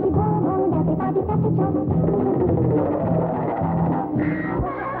 কানামাছি ভোভো যাকে পাবি তাকে ছো।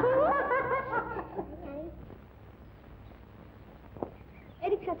 এই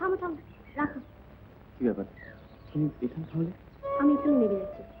রিক্সা থামো থামো, রাখো। কি ব্যাপার, তুমি এখানে তাহলে? আমি এখানে নেমে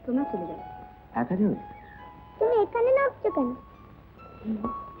যাচ্ছি, তোমরা চলে যাও। একা যাবে? তুমি এখানে নামছো কেন?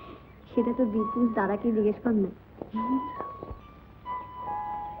 সেটা তো দীপুর দাদাকে জিজ্ঞেস কর না।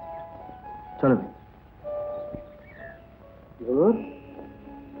 চলো ভাই। ঝুমুর,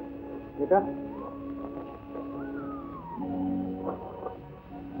 এটা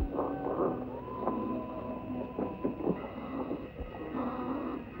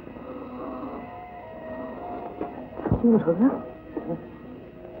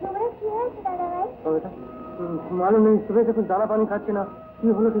মালুম নেই, সুরেশ এখন দানা পানি খাচ্ছে না, কি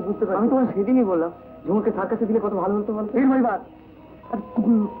হলো ঠিক বুঝতে পারি। আমি তোমার সেদিনই বললাম ঝুমুরকে সার্কাসে দিলে কত ভালো হতো। এই ভাইবার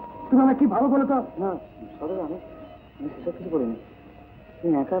তুমি আমার কি ভালো বলো তো। না সবাই আমি সেসব কিছু করিনি।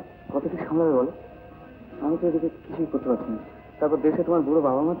 তুমি একা কত কি সামলাবে বলো? আমি তো এদিকে কিছুই করতে পারছি না। তারপর দেশে তোমার বুড়ো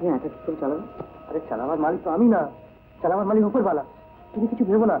বাবা মা, তুমি একা কি করে চালাবে? আরে চালাবার মালিক তো আমি না, চালাবার মালিক উপরওয়ালা। তুমি কিছু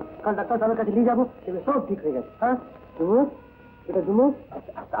ভেবো না, কাল ডাক্তার সাহেবের কাছে নিয়ে যাবো, এবার সব ঠিক হয়ে গেছে। হ্যাঁ ঝুমুর, এটা ঝুমুর।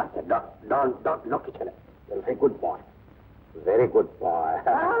 আচ্ছা আচ্ছা, লক্ষ্মী ছেলে, very good boy, very good boy.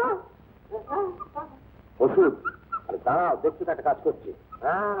 ওষুধ, আরে দাঁড়াও, দেখছি তো একটা কাজ করছি।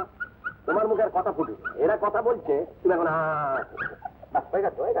 হ্যাঁ, তোমার মুখে আর কথা ফুটে, এরা কথা বলছে, তুমি এখন হয়ে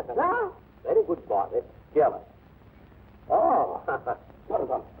গেছে, হয়ে গেছে। Very good boy. কি আবার? ও চলো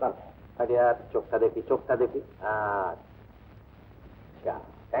চলো চলো, চোখটা দেখি, চোখটা দেখি। আচ্ছা,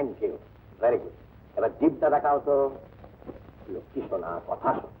 থ্যাংক ইউ, ভেরি গুড। এবার জিভটা দেখাও তো। লক্ষ্মী শোনা, কথা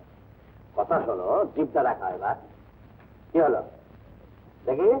শোনো, কথা শোনো, জিভটা দেখা। এবার কি হলো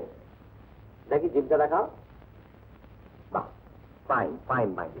দেখি, দেখি জিভটা দেখাও। বাহ, ফাইন ফাইন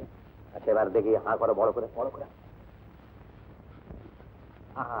ফাইন। আচ্ছা এবার দেখি হাঁ করো, বড় করে, বড় করে।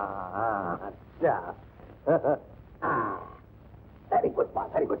 আচ্ছা, very good boy,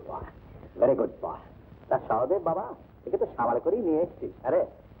 very good boy, very good boy. তা সহদেব বাবা, একে তো সাবাল করেই নিয়ে এসছি। আরে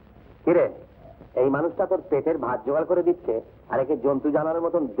কিরে, এই মানুষটা তোর পেটের ভাত জোগাড় করে দিচ্ছে, আর একে জন্তু জানোয়ারের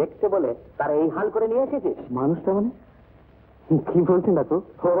মতন দেখতে বলে তার এই হাল করে নিয়ে এসেছিস? মানুষটা মানে কি বলছেন না তো?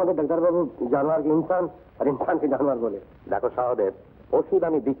 আমাদের ডাক্তারবাবু জানোয়ারকে ইনসান আর ইনসানকে জানোয়ার বলে। দেখো সহদেব, ওষুধ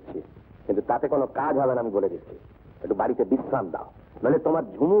আমি দিচ্ছি, কিন্তু তাতে কোনো কাজ হবে না, আমি বলে দিচ্ছি। একটু বাড়িতে বিশ্রাম দাও, নাহলে তোমার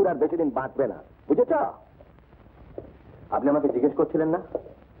ঝুমুর আর বেশি দিন বাঁচবে না, বুঝেছ? আপনি আমাকে জিজ্ঞেস করছিলেন না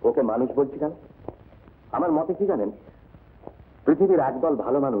ওকে মানুষ বলছি কেন? আমার মতে কি জানেন, পৃথিবীর একদল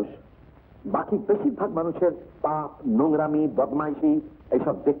ভালো মানুষ বাকি বেশিরভাগ মানুষের পাপ, নোংরামি, বদমাইশি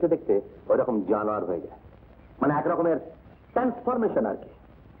এইসব দেখতে দেখতে ওই রকম জানোয়ার হয়ে যায়। মানে এক রকমের ট্রান্সফরমেশন আর কি।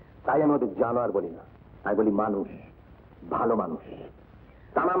 তাই আমি ওদের জানোয়ার বলি না, আমি বলি মানুষ, ভালো মানুষ।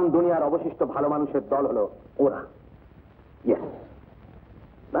 তাম দুনিয়ার অবশিষ্ট ভালো মানুষের দল হলো ওরা। ইয়েস,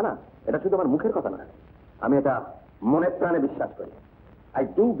 না না, এটা শুধু আমার মুখের কথা না, আমি এটা মনের প্রাণে বিশ্বাস করি। I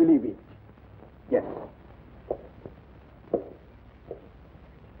do believe it. Yes.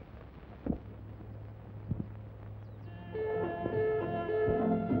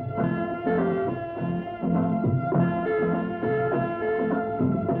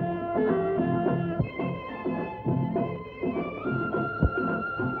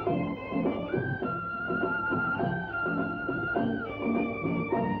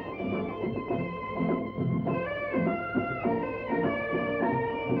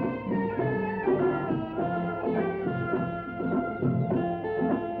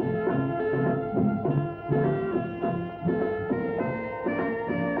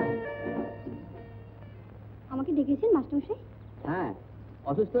 হ্যাঁ,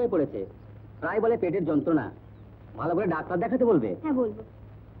 অসুস্থ হয়ে পড়েছে, প্রায় বলে পেটের যন্ত্রণা। ভালো করে ডাক্তার দেখাতে বলবে। হ্যাঁ বলবো।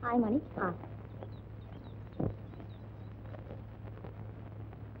 আয় মানিক, আয়।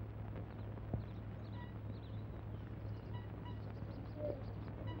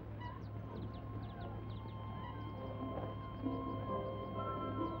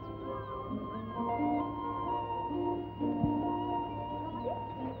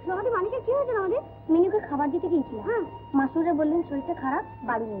 কি হয়েছে আমাদের? মিনুকে খাবার দিতে গিয়েছিলাম। হ্যাঁ, মাসুরা বললেন শরীরটা খারাপ,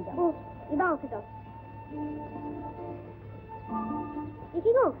 বাড়ি নিয়ে যাও। দাও ওকে দাও।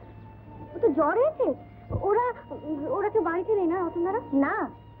 কি গো, ও তো জ্বর হয়েছে। ওরা কেউ বাড়িতে নেই না রতনদারা? না,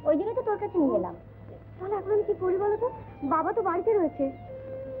 ওই জন্য তো তোর কাছে নিয়ে এলাম। তাহলে এখন আমি কি করি বলো তো? বাবা তো বাড়িতে রয়েছে।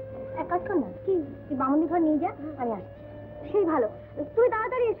 এক কাজ কর না, কি তুই বামুনি ঘর নিয়ে যা, আমি আসছি। সেই ভালো, তুই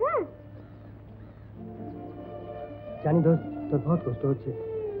তাড়াতাড়ি এসো। হ্যাঁ জানি দোস্ত, তোর বহুত কষ্ট হচ্ছে,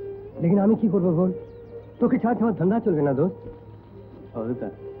 লেকিন আমি কি করবো বল? তোকে ছাড় আমার ধান্দা চলবে না দোস্ত। অরুতা,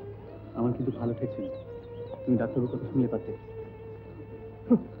 আমার কিন্তু ভালো ঠেকছিল। তুমি ডাক্তারবাবুর কথা শুনলে পারতে।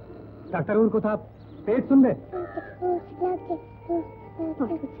 ডাক্তারবাবুর কথা পেট শুনবে?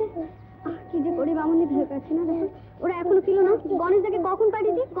 কি যে করি বামুনি ভেবে পাচ্ছি না। দেখো ওরা এখনো ছিল না। গণেশ দাকে কখন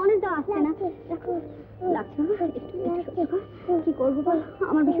পাঠিয়েছি, গণেশ দা আসছে না। দেখো লাগছে না, একটু কি করবো বল?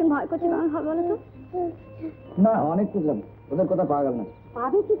 আমার ভীষণ ভয় করছে। কেমন ভালো বলো তো? না, অনেক খুঁজলাম, ওদের কথা পাওয়া গেল না।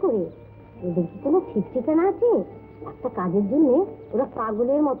 পাবে কি করে? ওদের কি কোনো ঠিক ঠিকানা আছে? একটা কাজের জন্য ওরা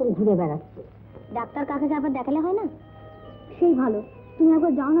পাগলের মতন ঘুরে বেড়াচ্ছে। ডাক্তার কাকাকে আবার দেখালে হয় না? সেই ভালো, তুমি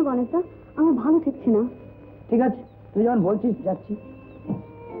একবার যাও না গণেশ দা, আমার ভালো ঠেকছে না। ঠিক আছে, তুই যখন বলছিস যাচ্ছি।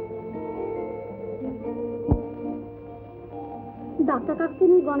 ডাক্তার কাককে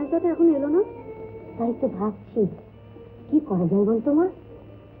নিয়ে গণেশ দা তো এখন এলো না। তাই তো ভাবছি কি করা যায় বলতো মা।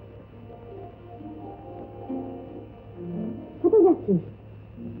 কোথায় যাচ্ছিস?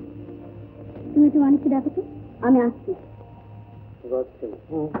 তুমি একটু মানিককে দেখো তো, আমি আসছি।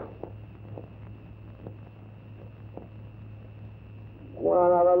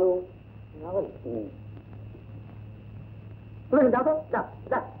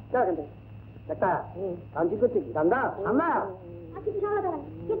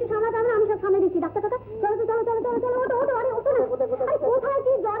 কিছু সামলাতে হবে না, আমি সব সামনে দিচ্ছি। ডাক্তার কাকা চলো তো, চলো চলো চলো চলো, ওটো ওটো আরে ওটো না। আরে কোথায়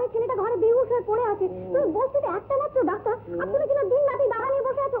কি জ্বরে ছেলেটা ঘরে বেহুশ হয়ে পড়ে আছে। তুমি বলছো যে একটা মাত্র ডাক্তার, আর তুমি কিনা দিন রাতে দাঁড়া নিয়ে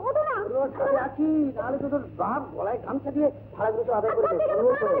বসে আছো। ওটো না। আছি, তাহলে তো তোর বাপ গলায় গামছা দিয়ে ভাড়াগুলো তো আদায় করে দে।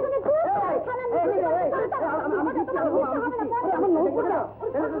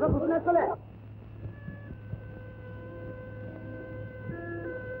 চলে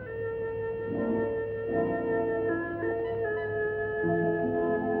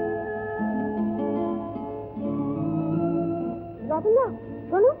রতনদা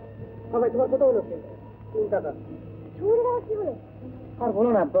শোনো। সবাই তোমার কত হলো? 3 টাকা। ঝুমুরের আবার কি হলো? আর বলো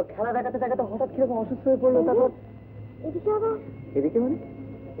না, খেলা দেখাতে দেখাতে হঠাৎ কিরকম অসুস্থ হয়ে পড়লো। তারপর এদিকে আবার এদিকে মানে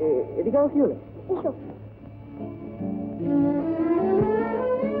এদিকে আবার কি হলো? এসো।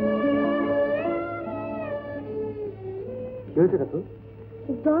 কি হয়েছে কাকু?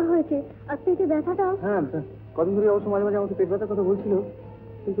 জ্বর হয়েছে আর পেটে ব্যথাটাও। হ্যাঁ, কদিন ধরে অবশ্য মাঝে মাঝে আমাকে পেট ব্যথার কথা বলছিল,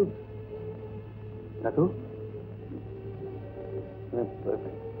 কিন্তু কাকু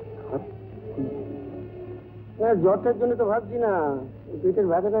জ্বরটার জন্য তো ভাবছি না, পেটের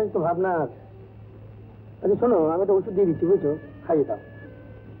ব্যথাটা তো ভাবনা। আচ্ছা শোনো, আমি একটা ওষুধ দিয়ে দিচ্ছি, বুঝছো, খাইয়ে দাও।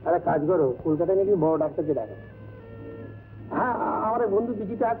 আর এক কাজ করো, কলকাতায় নাকি বড় ডাক্তারকে দেখো। হ্যাঁ, আমার বন্ধু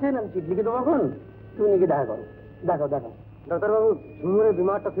দিদিতে আছেন, আমি চিঠি লিখে দেবো এখন, তুমি নাকি দেখা করো। দেখো দেখো। ডাক্তারবাবু, ঝুমুরের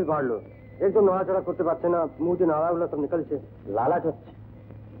বিমারটা ফির বাড়লো, একদম নড়াচড়া করতে পারছে না, মুখে নাড়াগুলো সব নিকলছে। লালাচ হচ্ছে,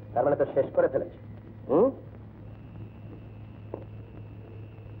 তার মানে তো শেষ করে ফেলেছে।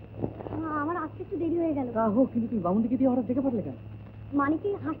 আমার আসতে একটু দেরি হয়ে গেল। হোক, কিন্তু তুমি বামুন দিকে দিয়ে হঠাৎ দেখে পারলে কেন? মানিককে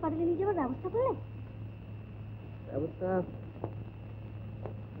হাসপাতালে নিয়ে যাওয়ার ব্যবস্থা করলে? ব্যবস্থা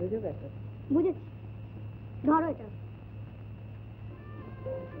হয়ে যাবে একটা। বুঝেছি, ধরো এটা।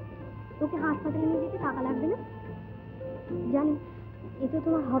 তোকে হাসপাতালে নিয়ে যেতে টাকা লাগবে না জানি, এতে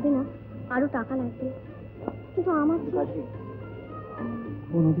তোমার হবে না, আরো টাকা লাগবে। কিন্তু আমার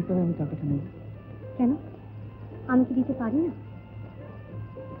কোন অধিকারে আমি টাকাটা নেই? কেন, আমি কি দিতে পারি না?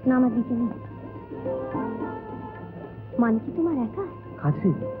 না, আমার দিতে নেই। মানে কি তোমার একা?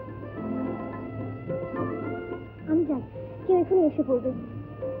 কাজরি, আমি যাই, কেউ এখানে এসে পড়বে।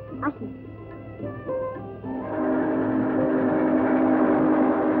 আসি।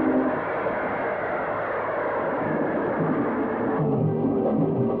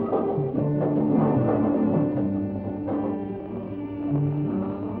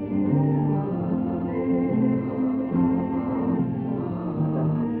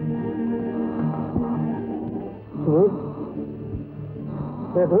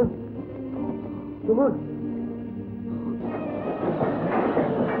 Jhumur.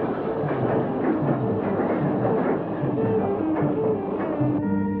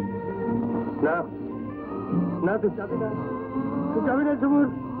 না না, তুই যাবি না, তুই যাবি না ঝুমুর।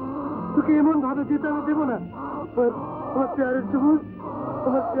 তোকে এমন ভাবে যেতে আমি দেবো না। আমার প্যারের ঝুমুর,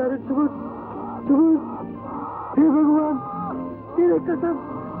 আমার প্যারের ঝুমুর। ঝুমুর, হে ভগবান, তেরে কসম,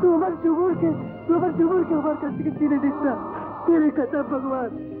 তুই আমার ঝুমুরকে আমার কাছ থেকে চিনে দিস না। तेरे कसम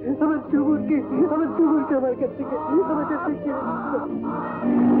भगवान আমার ঝুমুরকে আমার কাছ থেকে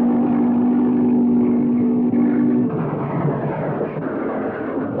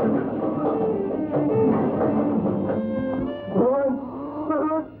ভগবান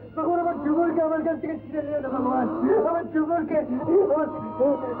আমার ঝুমুরকে আমার কাছ থেকে ছিঁড়ে নিয়ে দাও ভগবান আমার ঝুমুরকে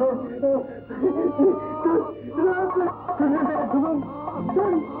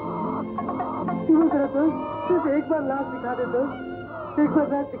एक बार लाश दिखा दे दो एक बार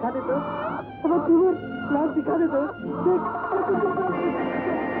लाश दिखा दे दो अब झूमर लाश दिखा दे दो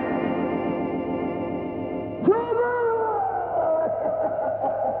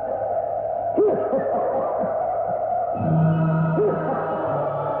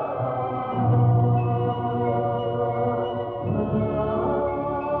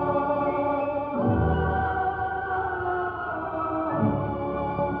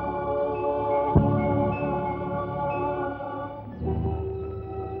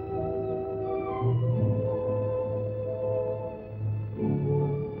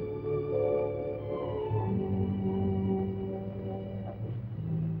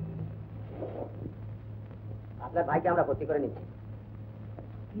আপনার ভাইকে আমরা ভর্তি করে নিচ্ছি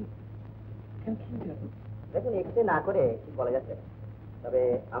দেখুন এক্সরে না করে ঠিক বলা যাচ্ছে না তবে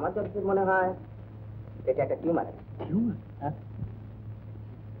আমার যতদূর মনে হয় এটা একটা টিউমার আছে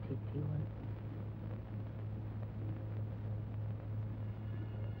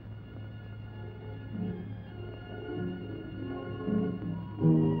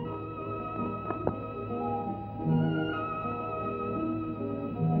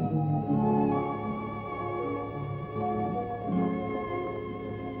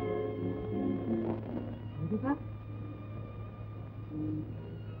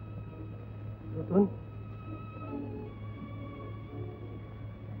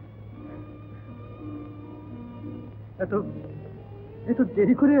এত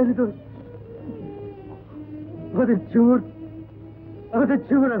দেরি করে এলি তো আমাদের ঝুমুর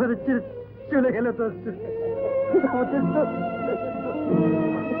আমাদের ছেড়ে চলে গেল তো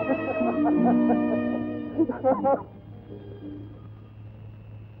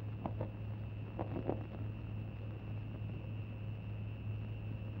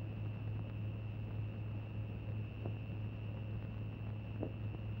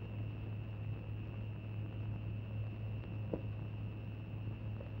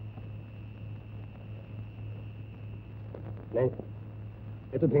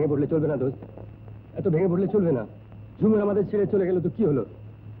এত ভেঙে পড়লে চলবে না দোস্ত এত ভেঙে পড়লে চলবে না ঝুমুর আমাদের ছেড়ে চলে গেল তো কি হলো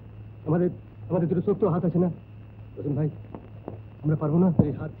আমাদের দুটো শক্ত হাত আছে না রতন ভাই আমরা পারবো না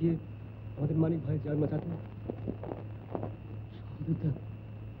এই হাত দিয়ে আমাদের মানিক ভাই জান বাঁচাতে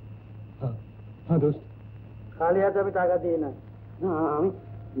হ্যাঁ দোস্ত খালি হাতে আমি টাকা দিই না আমি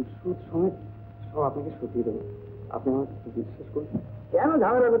সুদ সমেত সব আপনাকে সুদ দিয়ে দেবো আপনি আমার বিশ্বাস করুন কেন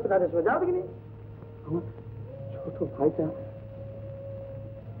ঝামেলা করতে কাজের সময় যাও দেখিনি আমার ছোট ভাইটা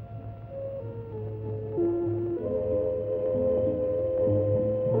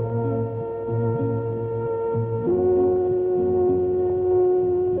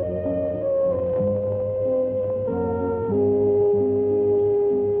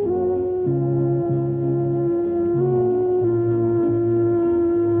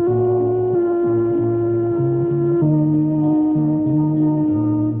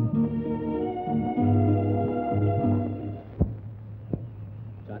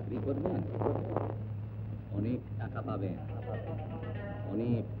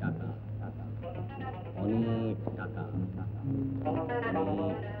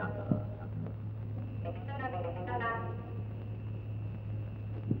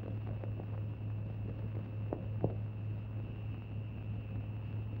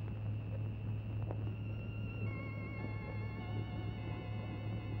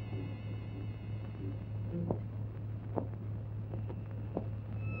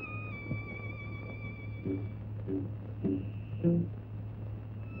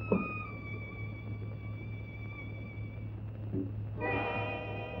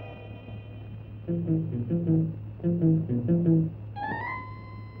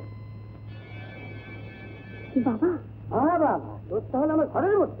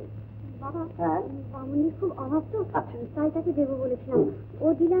খুব অভাব তো তাই তাকে দেবো বলেছিলাম ও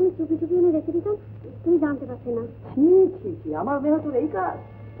দিলে আমি চুপি চুপি এনে রেখে দিতাম তুমি জানতে পারছে না আমার মেয়ে তোর এই কাজ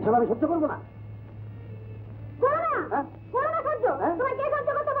এসব আমি সহ্য করবো না তোমার কে সহ্য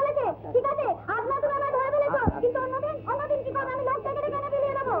করতে বলেছে ঠিক আছে আজ না তুমি আমায় ধরে ফেলেছো কিন্তু অন্যদিন কি করবে আমি লোকটাকে ডেকে এনে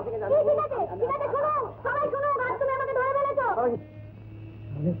বিলিয়ে দেবো ঠিক আছে শোনো সবাই শোনো আজ তুমি আমাকে ধরে ফেলেছো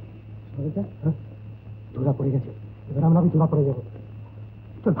ধরা পড়ে গেছে এবার আমরা ধরা পড়ে যাবো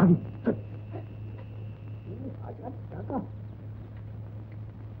চল ভাগি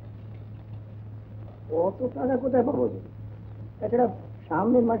অত টাকা কোথায় পাবো? তাছাড়া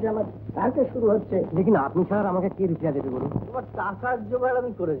সামনের মাসে আমার সার্কাস শুরু হচ্ছে। দেখি না, আপনি ছাড়া আমাকে কে রুপিয়া দেবে বলুন? তোমার টাকার জোগাড়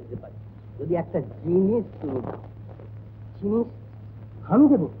আমি করে দিতে পারি, যদি একটা জিনিস তুমি দাও। জিনিস আমি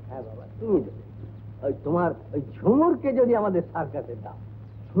দেবো? হ্যাঁ বাবা, তুমি দেবে। ওই তোমার ওই ঝুমুরকে যদি আমাদের সার্কাসে দাও।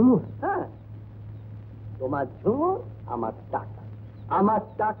 ঝুমুর? হ্যাঁ, তোমার ঝুমুর আমার টাকা, আমার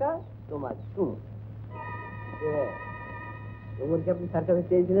টাকা তোমার ঝুমুর। ঝুমুরকে আপনি সার্কাসে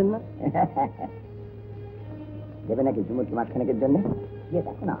চেয়েছিলেন না? দেবে নাকি ঝুমুরকে মাসখানেকের জন্য? গিয়ে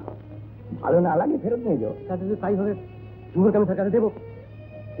দেখো না, ভালো না লাগে ফেরত নিয়ে যাও। তাতে যদি তাই হবে, ঝুমুরকে আমি সার্কাসে দেবো?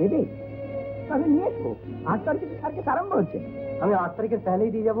 দেবে? তাহলে নিয়ে এসো, 8 তারিখে তো সার্কাস আরম্ভ হচ্ছে। আমি 8 তারিখের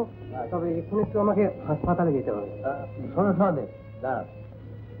পেলেই দিয়ে যাবো, তবে এখন একটু আমাকে হাসপাতালে যেতে হবে। শোনো সহদেব, দাঁড়াও,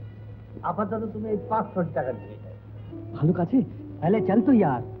 আপাতত তুমি এই 500 টাকা দিয়ে যাও। ভালুক আছে? তাহলে চল তো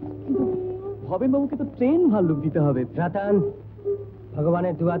ইয়ার। কিন্তু ভবেন বাবুকে তো ট্রেন ভাল্লুক দিতে হবে। রাতান,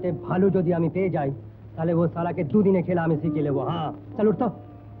 ভগবানের দুয়াতে ভালো যদি আমি পেয়ে যাই, তাহলে ও সালাকে 2 দিনে খেলা আমি শিখে নেবো। হ্যাঁ চল উঠতো।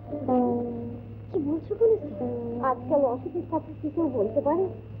 কি বলছো বলিস? আজকাল অসুখের কথা কি কেউ বলতে পারে?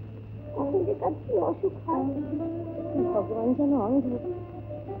 অসুখের কাজ কি অসুখ হয়? ভগবান যেন অন্ধ,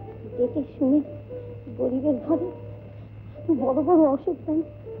 দেখে শুনে গরিবের ঘরে বড় বড় অসুখ দেয়।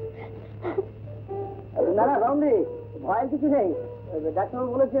 না না রামদি, ভয়ের কিছু নেই।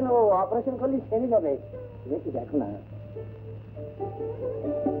 ডাক্তার বলেছেন ও অপারেশন করলে সেরে যাবে। দেখি দেখো না।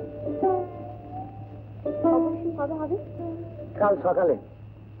 অপারেশন কবে হবে? কাল সকালে।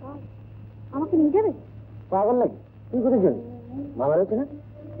 কাল? আমাকে নিয়ে যাবে? পাগল নাকি? তুই কোথায় যাবি? মামা রয়েছে না?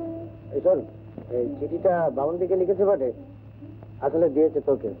 এই শোন, এই চিঠিটা বামন দিকে লিখেছে বটে, আসলে দিয়েছে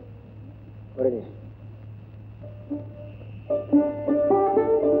তোকে, করে নিস।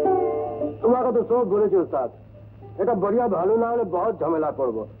 তোমাকে তো সব বলেছি উস্তাদ, এটা বড়িয়া ভালো না হলে বহুত ঝামেলা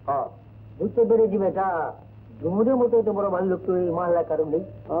করবো। হ্যাঁ বুঝতে পেরেছি বেটা, ঝুমুরের মতো এত বড় ভালো লোক তুই মারলার কারণ নেই।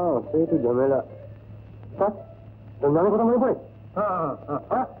 হ্যাঁ সেই তো ঝামেলা। রমজানের কথা মনে পড়ে?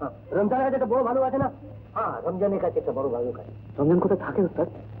 রমজানের কাছে একটা বড় ভালো আছে না? হ্যাঁ, রমজানের কাছে একটা বড় ভালো আছে। রমজান কোথায় থাকে উস্তাদ?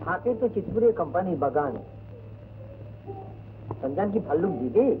 থাকে তো চিতপুরের কোম্পানির বাগানে। রমজান কি ভাল্লুক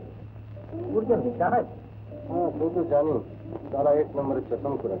দিবে? ওর যা মিজাজ। হ্যাঁ তুই তো জানি, তারা 1 নম্বরে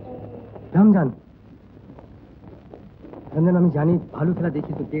চশম করেছে। রমজান, রমজান আমি জানি ভালো খেলা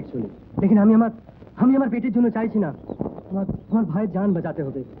দেখি তো পেট চলে, লেকিন আমি আমার পেটের জন্য চাইছি না। আমার ভাইয়ের জান বাঁচাতে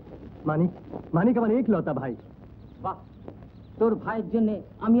হবে। মানিক, মানিক আমার একলতা ভাই। বাহ, তোর ভাইয়ের জন্য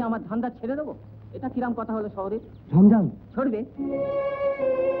আমি আমার ধান্দা ছেড়ে দেবো? এটা কিরাম কথা হলো শহরে? রমজান ছড়বে?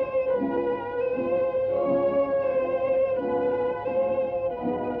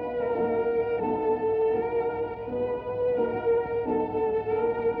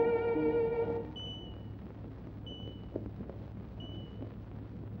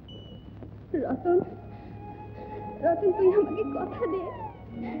 রতন, রতন তুই আমাকে কথা দে,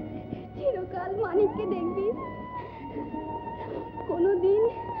 চিরকাল মানিককে দেখবি, কোনোদিন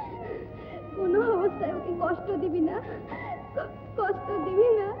কোনো অবস্থায় ওকে কষ্ট দিবি না, কষ্ট দিবি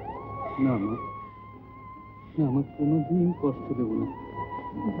না। না মা, না আমার কোনোদিন কষ্ট দেব না।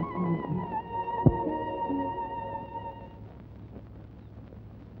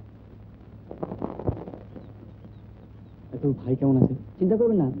 এত ভাই কেমন আছে? চিন্তা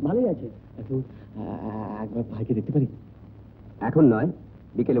করবেন না, ভালোই আছে। এত একবার ভাইকে দেখতে পারি? এখন নয়,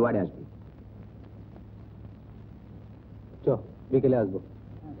 বিকেলে ওয়ার্ডে আসবি। চ, বিকেলে আসবো।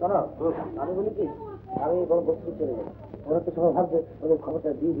 শোনো, আমি বলি কি, আমি বড় বস্তু চলে যাবো। ওরা তো সবাই ভাবছে ওদের খবরটা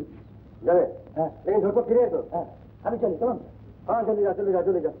দিয়ে দিই। যাবে? হ্যাঁ, লেকিন ঝটপট ফিরে এসো। হ্যাঁ, আমি চলি, কেমন? হ্যাঁ চলে যা চলে যা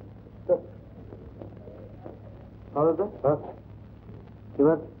চলে যা। চল। হ্যাঁ তো হ্যাঁ,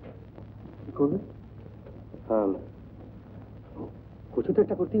 এবার কি করবে? হ্যাঁ কিছু তো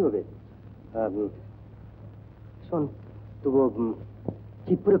একটা করতেই হবে। শোন, তবু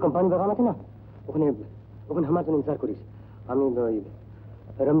চিতপুরে কোম্পানি বাগান আছে না, ওখানে ওখানে আমার জন্য ইন্তজার করিস। আমি ওই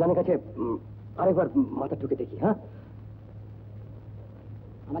রমজানের কাছে আরেকবার মাথা ঢুকে দেখি। হ্যাঁ,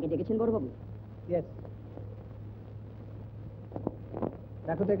 আমাকে ডেকেছেন বড়বাবু? ইয়েস।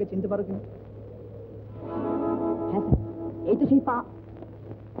 দেখো তো একে চিনতে পারো কি? হ্যাঁ স্যার, এই তো সেই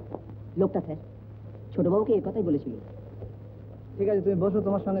লোকটা স্যার, ছোটবাবুকে এই কথাই বলেছিল। ঠিক আছে, তুমি বসো,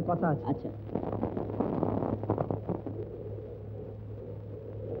 তোমার সঙ্গে কথা আছে। আচ্ছা।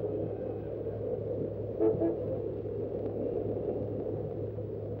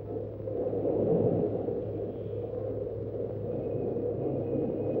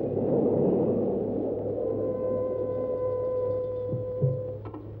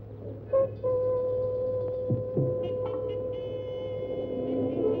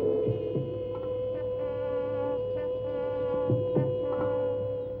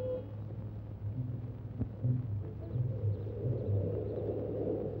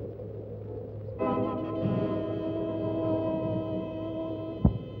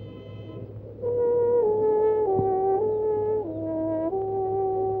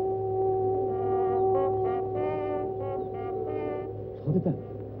 সত্যতা?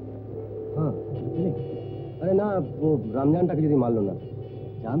 হ্যাঁ, আরে না, ও রামজানটাকে যদি মারলো না।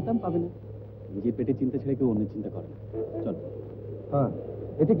 জানতাম পাবে না, নিজের পেটে চিন্তা ছেড়ে কেউ অন্যের চিন্তা করে না। চল। হ্যাঁ,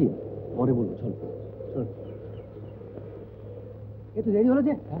 এতে কি? পরে বলবো, চল। চল। একটু দেরি হলো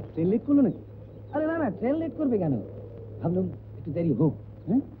যে? ট্রেন লেট করলো নাকি? আরে না না, ট্রেন লেট করবে কেন? ভাবলাম একটু দেরি হোক,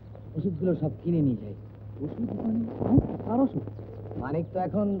 হ্যাঁ, ওষুধগুলো সব কিনে নিয়ে যাই। ওষুধ দোকানে? আর ওষুধ? মানিক তো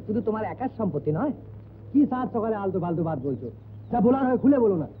এখন শুধু তোমার একার সম্পত্তি নয়। কি সাত সকালে আলতু ফালতু বাদ বলছো? যা বলার হয় খুলে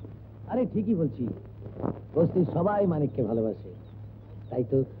বলো না। আরে ঠিকই বলছি, বস্তির সবাই মানিককে ভালোবাসে, তাই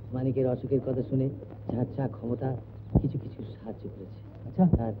তো মানিকের অসুখের কথা শুনে যার যা ক্ষমতা কিছু কিছু সাহায্য করেছে। আচ্ছা,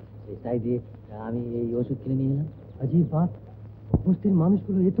 আর তাই দিয়ে আমি এই ওষুধ কিনে নিয়ে এলাম। আজিব বাত, বস্তির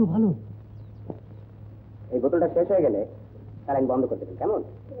মানুষগুলো এত ভালো। এই বোতলটা শেষ হয়ে গেলে তার আমি বন্ধ করতে দেবেন, কেমন?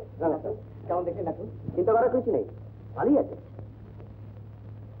 কেমন দেখে ডাক্তার? চিন্তা করার কিছু নেই, ভালোই আছে।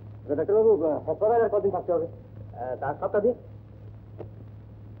 ডাক্তারবাবু, হাসপাতালে আর কদিন থাকতে হবে? তার সপ্তাহ দিন।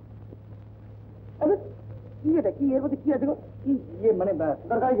 কি এটা, কি এর মধ্যে কি আছে গো? কি ইয়ে মানে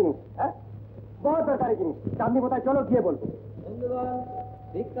দরকারি জিনিস? হ্যাঁ, বড় দরকারি জিনিস। চাঁদনি বোতায় চলো, গিয়ে বলবো। বন্ধুগণ,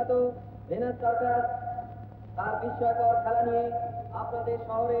 বিখ্যাত ভেনাস সার্কাস তার বিস্ময়কর খেলা নিয়ে আপনাদের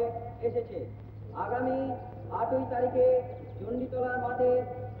শহরে এসেছে। আগামী 8ই তারিখে চণ্ডীতলার মাঠে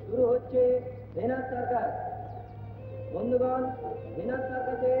শুরু হচ্ছে ভেনাস সার্কাস। বন্ধুগণ, ভেনাস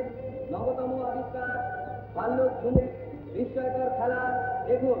সার্কাসের নবতম আবিষ্কার বাল্যক ঝুমুর বিস্ময়কর খেলা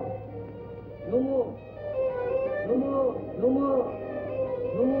দেখুন। ঝুমুর ঝুমুর ঝুমুর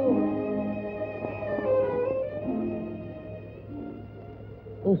ঝুমুর।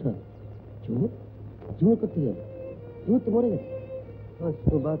 ও স্যার, ঝুমুর ঝুমুর করতে যাবে? ঝুমুর তো মরে গেছে।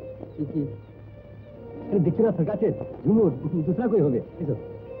 দেখছি না সরকার, ঝুমুর दूसरा कोई হবে। এসো।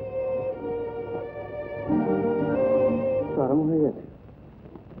 আরাম হয়ে গেছে,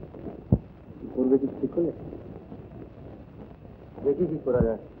 করবে কিছু ঠিক করলে? দেখি কি করা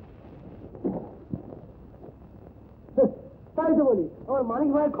যায়। তাই তো বলি, আমার মানিক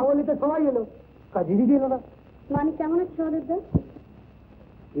ভাইয়ের খবর নিতে সবাই এলো, কাজী দিদি এলো না। মানিক কেমন আছে সহদেবদা?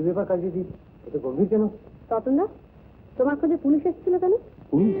 কি ব্যাপার কাজী দিদি, এত গম্ভীর কেন? রতনদা, তোমার খোঁজে পুলিশ এসেছিল কেন?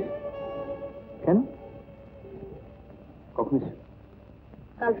 পুলিশ? কেন? কখন এসে?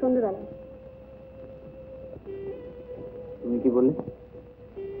 কাল সন্ধ্যেবেলা। তুমি কি বললে?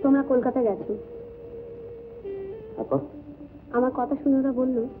 তোমরা কলকাতা গেছো। তারপর? আমার কথা শুনে ওরা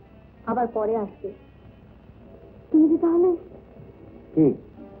বললো আবার পরে আসবে। তুমি কি তাহলে? কি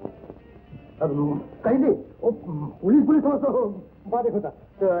কাইলে ও পুলিশ পুলিশ সমস্ত বাদে কথা।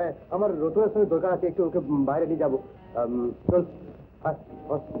 আমার রতুয়ার সঙ্গে দরকার আছে, একটু ওকে বাইরে নিয়ে যাবো। চল।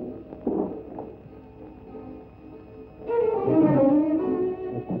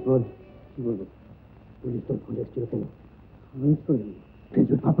 বল, কি বলবো? পুলিশ তোর ফোন এসেছিল কেন?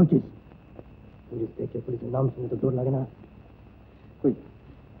 ভাবছিস পুলিশ দেখে পুলিশের নাম শুনে তো ডর লাগে না? কই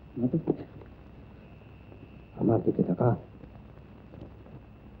না তো, আমার দিকে তাকা।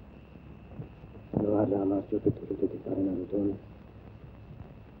 লোহাররা আমার চোখে তুলে যেতে পারে না রতন।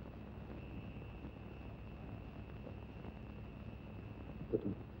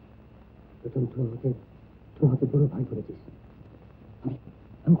 রতন, তুই আমাকে বড় ভাই করেছিস।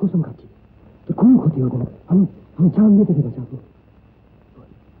 আমি কসম খাচ্ছি তোর কোনো ক্ষতি হবে না। আমি জান দিয়ে তোকে বাঁচাবো।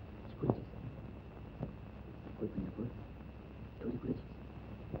 চুরি করেছিস,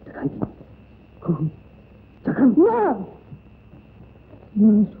 টাকাই দিন। টাকা না,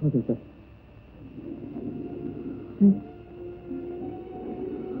 সহদেবদা,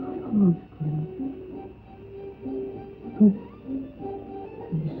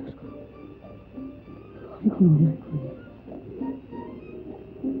 বিশ্বাস করো, আমি কোনো অন্যায় করিনি।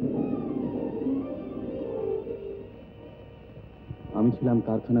 আমি ছিলাম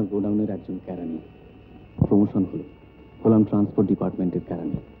কারখানার গোডাউনের একজন ক্যারানি। প্রমোশন হলাম ট্রান্সপোর্ট ডিপার্টমেন্টের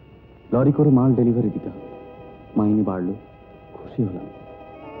ক্যারানি। লরি করে মাল ডেলিভারি দিতে হবে। মাইনে বাড়লো, খুশি হলাম।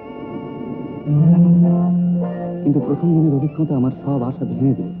 কিন্তু প্রথম দিনের অভিজ্ঞতা আমার সব আশা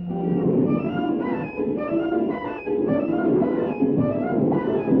ভেঙে দিল।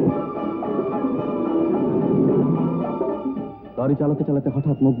 লরি চালাতে চালাতে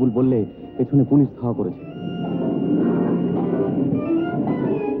হঠাৎ মকবুল বললে পেছনে পুলিশ ধাওয়া করেছে।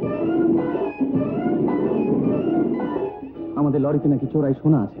 আমাদের লরিতে নাকি চোরাই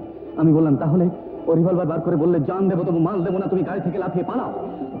সোনা আছে। আমি বললাম তাহলে? ও রিভলভার বার করে বললে, জান দেবো তবু মাল দেবো না, তুমি গাড়ি থেকে লাফিয়ে পালাও।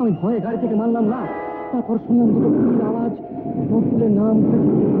 আমি ভয়ে গাড়ি থেকে মারলাম না। তারপর শুনলাম দুটো গুলির আওয়াজ, মকবুলের নাম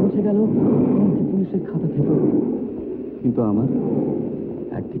পৌঁছে গেল পুলিশের খাতা থেকে। কিন্তু আমার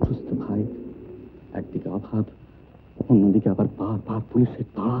একদিকে সুস্থ ভাই, একদিকে অভাব, অন্যদিকে আবার বারবার পুলিশের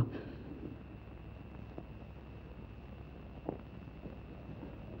তাড়া।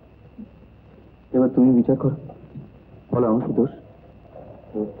 এবার তুমি বিচার করো, বলো আমার কি দোষ?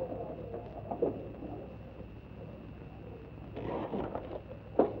 তোর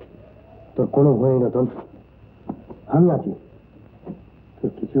কোনো ভয় না, রতন, আমি আছি।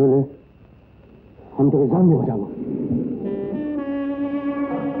 তোর কিছু হলে আমি তোকে জান দেবো, যাবো।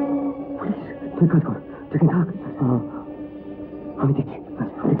 তুই কাজ কর, তুই থাক, আমি দেখছি,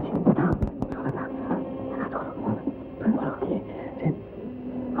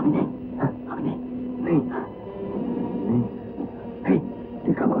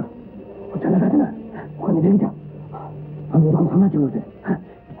 তুই কাম কর, ও চালা আছে না, ওখানে দেখি যা, আমি ওখানে সামলাচ্ছি বলতে।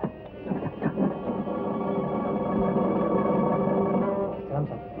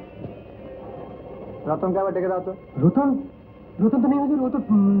 রতনকে আবার ডেকে দাও তো। রতন রতন তো নেই হুজুর, ও তো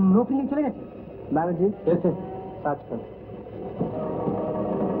নো ফিলিং চলে গেছে। ব্যানার্জি এসে কাজ কর।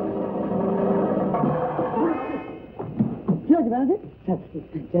 কি হয়েছে ব্যানার্জি?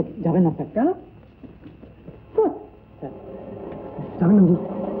 যাবেন না স্যার। কেন? যাবেন না হুজুর।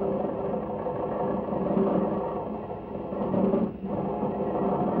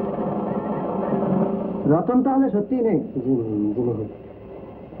 রতন তাহলে সত্যিই নেই?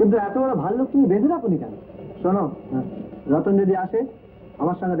 কিন্তু এত বড় ভাল্লুক তুমি বেঁধে রাখুনি কেন? শোনো, রতন যদি আসে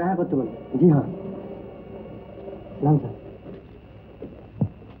আমার সঙ্গে দেখা করতে বলবে। জি হ্যাঁ, নাম স্যার।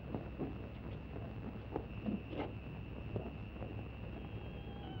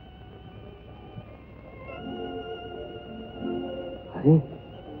 अरे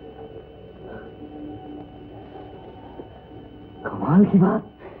कमाल की बात,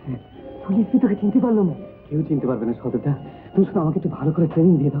 पुलिस भी তোকে চিনতে পারলো না। কেউ চিনতে পারবে না সদরদা, তুমি শুধু আমাকে একটু ভালো করে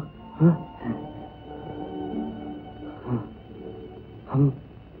ট্রেনিং দিয়ে দাও। হ্যাঁ,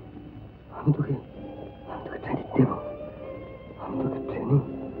 আমি তোকে ট্রেনিং দেবো, আমি তোকে ট্রেনিং।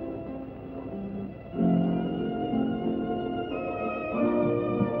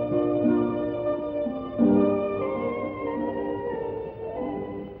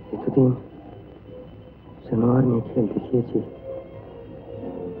 এতদিন জানোয়ার নিয়ে খেল দেখিয়েছি,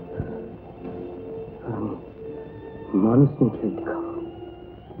 আমি মানুষ নিয়ে খেল দেখাবো।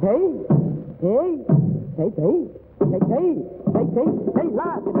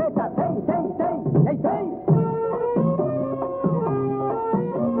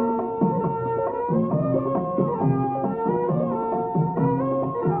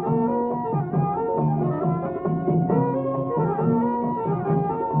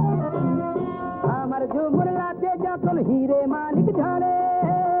 আমার ঝুমুর লাচে যখন হিরে মানিক ঝরে,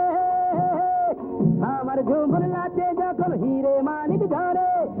 আমার ঝুমুর লাচে যখন হিরে মানিক ঝরে,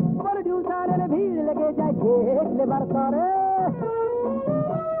 প্রডিউসারের ভিড় লেগে যায় খেলে বার করে।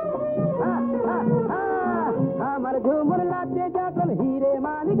 আমার ঝুমুর লাচে যখন হিরে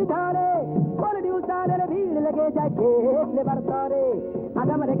মানিক ঝরে, প্রডিউসারের ভিড় লেগে যায় খেলে বার করে।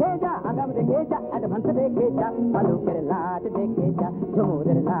 আগাম রেখে যা, অ্যাডভান্স দেখে যা, বালুকের লাট দেখে যা,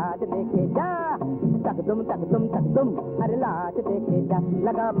 ঝুমুরের লাট দেখে যা, তকদুম তকদুম তকদুম, আরে লাট দেখে যা,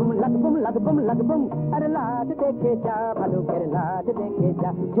 লাগাবুম লাগবুম লাগবুম লাগবুম, আরে লাট দেখে যা, বালুকের লাট দেখে যা,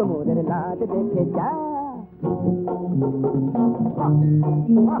 ঝুমুরের লাট দেখে যা।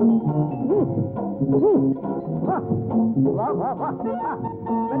 वाह वाह वाह,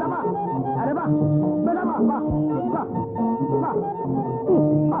 बेटा वाह, अरे वाह बेटा वाह वाह वाह वाह वाह वाह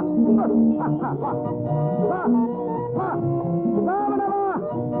वाह वाह वाह बेटा वाह।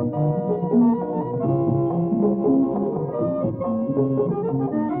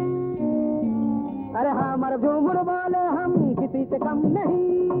 अरे हाँ हमारे झूमर वाले हम किसी से कम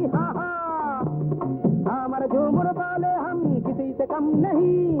नहीं, हाँ हाँ हमारे झूमर वाले हम किसी से कम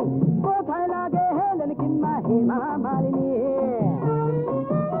नहीं, वो फैला गए हैं लेकिन माही महामालिनी।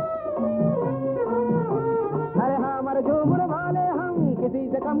 अरे हमारे झूमर वाले हम किसी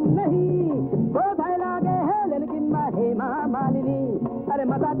से कम नहीं, वो फैला गए हैं लेकिन माही महामालिनी। अरे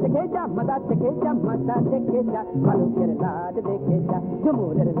मजा चखे जा, मजा चखे जा, मजा चखे जा, बालूकेर लाट देखे जा,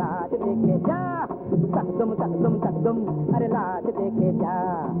 झुमूरेर लाट देखे जा, तकदुम तकदुम तकदुम, अरे लाट देखे जा,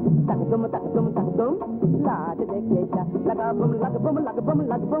 तकदुम तकदुम तकदुम, लाट देखे जा, लगा बुम लगबुम लगबुम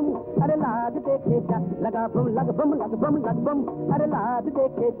लगबुम, अरे लाट देखे जा, लगा बुम लगबुम लगबुम लगबुम, अरे लाट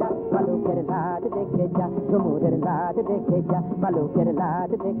देखे जा, बालूकेर लाट देखे जा, झुमूरेर लाट देखे जा, बालूकेर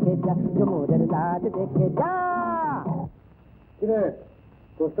लाट देखे जा, झुमूरेर लाट देखे जा। কিরে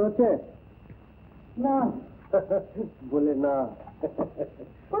কষ্ট হচ্ছে না বলে না?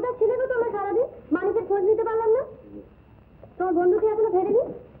 কোথায় ছিলে গো তোমরা সারাদিন? মানিকের খোঁজ নিতে পারলাম না। তোমার বন্ধুকে এখনো ফেরেনি?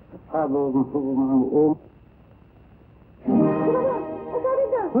 ও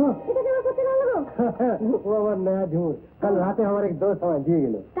এটা কেমন করতে পারলো গো? ও আমার নয়া ঝুমুর কাল রাতে আমার এক দোস্ত আমার দিয়ে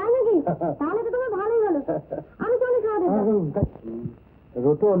গেল। তাই নাকি? তাহলে তো তোমার ভালোই হলো। আমি চলে খাওয়া দেবো।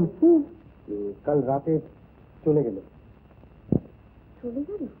 রতন কাল রাতে চলে গেল। চলে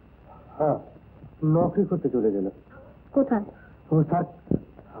গেল? হ্যাঁ, নকরি করতে চলে গেল। কোথায়? ও স্যার,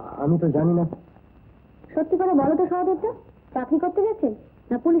 আমি তো জানি না। সত্যি করে বলো তো সহদেবটা, চাকরি করতে গেছে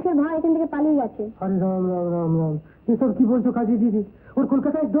না পুলিশের ভয় এখান থেকে পালিয়ে গেছে? আরে রাম রাম রাম রাম, এসব কি বলছো কাজী দিদি? ওর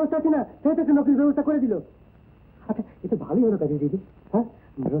কলকাতায় দোস্ত আছে না, সে তো নকরির ব্যবস্থা করে দিল। আচ্ছা, এ তো ভালোই হলো কাজী দিদি। হ্যাঁ,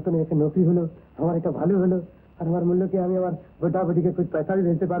 রতনের একটা নকরি হলো, আমার এটা ভালো হলো, আর আমার মূল্যকে আমি আমার বড়া বড়িকে কুछ पैसा भी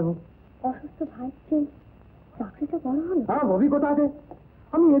দিতে পারবো। অসুস্থ ভাইকে চাকরিটা বড় হলো। হ্যাঁ, ভাবি কথা আছে।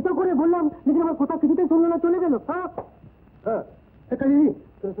 আমি এত করে বললাম, লেকিন আমার কথা কিছুতেই শুনলো না, চলে গেল। হ্যাঁ হ্যাঁ, কাজী দিদি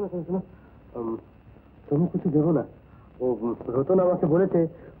শোনো শোনো শোনো, তুমি কিছু দেবো না। ও রতন আমাকে বলেছে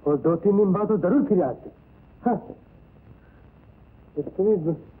ও 2-3 दिन बाद ও জরুর ফিরে আসবে। হ্যাঁ, তুমি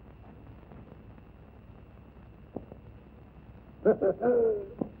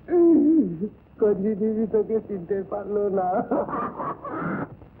কাজী দিদি তোকে চিনতে পারলো না।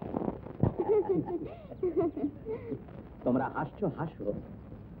 তোমরা হাসছো হাসো,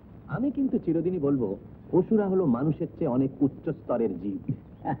 আমি কিন্তু চিরদিনই বলবো পশুরা হলো মানুষের চেয়ে অনেক উচ্চ স্তরের জীব।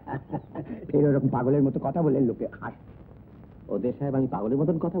 এরকম পাগলের মতো কথা বলে লোকে হাস। ওদের সাহেব, আমি পাগলের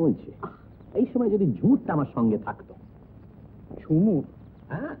মতন কথা বলছি? এই সময় যদি ঝুমুরটা আমার সঙ্গে থাকতো। ঝুমুর?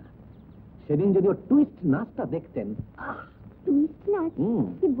 হ্যাঁ, সেদিন যদি ও টুইস্ট নাচটা দেখতেন। টুইস্ট নাচ?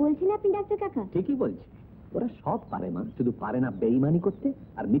 কি বলছেন আপনি ডাক্তার কাকা? ঠিকই বলছি, ওরা সব পারে মা, শুধু পারে না বেইমানি করতে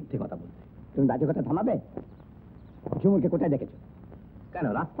আর মিথ্যে কথা বলতে। তুমি বাজে কথা থামাবে? ঝুমুরকে কোথায় দেখেছো? কেন,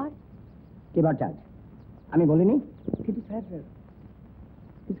 রাস্তায়? কি বার চার্জ? আমি বলিনি? কিন্তু স্যার,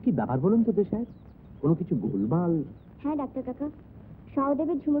 কি ব্যাপার বলুন তো সাহেব, কোনো কিছু গোলমাল? হ্যাঁ ডাক্তার কাকা,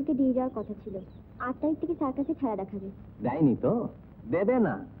 সহদেবের ঝুমুরকে দিয়ে যাওয়ার কথা ছিল। 8 তারিখ থেকে সার্কাসে ছাড়া দেখাবে। দেয়নি তো? দেবে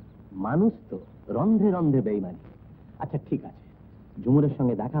না, মানুষ তো রন্ধ্রে রন্ধ্রে বেইমানি। আচ্ছা ঠিক আছে, ঝুমুরের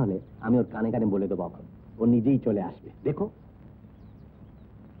সঙ্গে দেখা হলে আমি ওর কানে কানে বলে দেবো, ও নিজেই চলে আসবে, দেখো।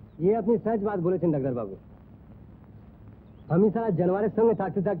 ये अपनी सच बात बोले डॉक्टर बाबू, हम ही सारा जानवर संगे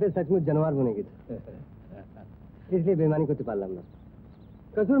থাকতে থাকতে सचमुच जानवर बने गए, इसलिए बेईमानी করতে পারলাম না।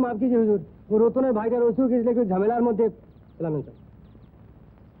 कसूर माफ कीजिए हुजूर, वो রতনের ভাইটা রসুক, इसलिए একটু ঝামেলার মধ্যে ছিলাম।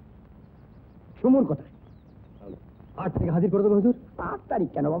 ঝুমুর কোথায়? 8 তারিখ হাজির করে দেবো হুজুর। 8 তারিখ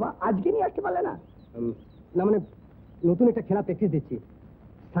কেন বাবা, আজকে নিয়ে আসতে পারলে না? না মানে নতুন একটা খেলা প্র্যাকটিস দিচ্ছি,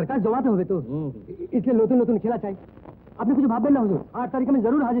 সরকার জমাতে হবে তো, इसलिए নতুন নতুন খেলা চাই। আপনি কিছু ভাববেন না হুজুর, 8 তারিখ আমি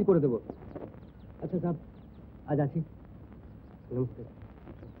জরুর হাজির করে দেবো। আচ্ছা সাহেব, আজ আসি, নমস্তে।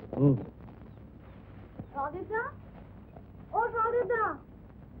 সহদেবদা, ও সহদেবদা,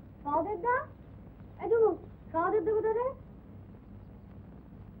 সহদেবদা, এই দেখো সহদেবদা কোথায় রে?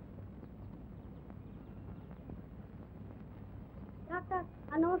 ডাক্তার,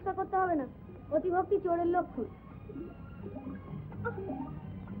 আর নমস্কার করতে হবে না, অতিভক্তি চোরের লক্ষণ।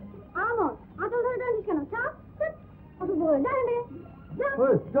 আমর আঁচল ধরে টানিস কেন? চাপ অসুখ হয়ে যায় রে।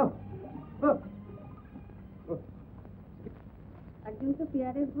 একজন তো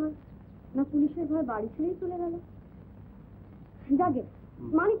পেয়ারের ঘর না পুলিশের ঘর বাড়ি ছেড়েই চলে গেল। যাকে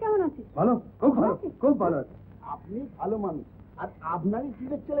মানিক কেমন আছে? ভালো, খুব ভালো, খুব ভালো। আপনি ভালো মানুষ, আর আপনারই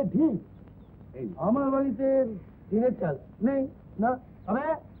টিনের ছেলে ঢিল। আমার বাড়িতে টিনের চাল নেই না। তবে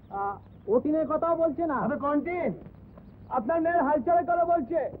ও টিনের কথাও বলছে না। আরে কোন টিন? আপনার মেয়ের হালচালের কথা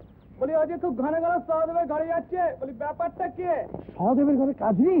বলছে, বলি আজকে খুব ঘন ঘন সহদেবের ঘরে যাচ্ছে, বলি ব্যাপারটা কে? সহদেবের ঘরে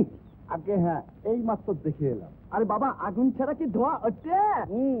কাজরি? আগে হ্যাঁ, এই মাত্র দেখে এলাম। আরে বাবা, আগুন ছাড়া কি ধোয়া হচ্ছে?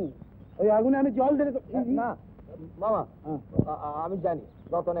 ওই আগুনে আমি জল ঢেলে না মামা, আমি জানি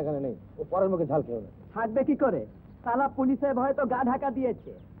রতন এখানে নেই, ও পরের মুখে ঝাল খেয়ে থাকবে কি করে? সালা পুলিশের ভয় তো গা ঢাকা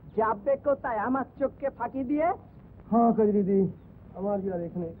দিয়েছে, যাবে কোথায় আমার চোখকে ফাঁকি দিয়ে? হ্যাঁ কাজী দিদি, আমার কি আর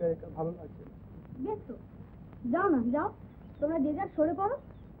এখানে একা একা ভালো লাগছে। বেশ তো, যাও না যাও, তোমরা যে যার সরে পড়ো।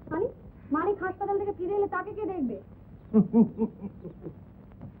 মানিক হাসপাতাল থেকে ফিরে এলে তাকে কে দেখবে?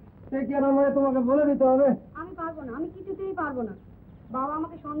 সে কি আর আমায় তোমাকে বলে দিতে হবে? আমি পারবো না, আমি কিছুতেই পারবো না। বাবা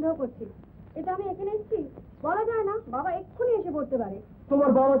আমাকে সন্দেহ করছে, এটা আমি এখানে এসেছি বলা যায় না, বাবা এক্ষুনি এসে পড়তে পারে।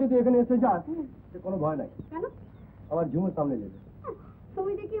 তোমার বাবা যদি এখানে এসে যায়, কোনো ভয় নাই, কেন? আমার ঝুমুর সামনে যাবে।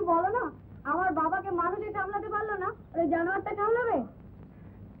 তুমি যে কি বলো না, আমার বাবাকে মানুষে সামলাতে পারলো না, ওই জানোয়ারটা সামলাবে?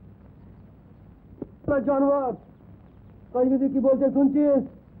 জানোয়ার কাজী দিদি কি বলছে শুনছিস?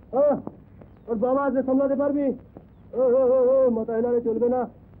 ওর বাবা আজকে সামলাতে পারবি? মাথা হেলারে চলবে না,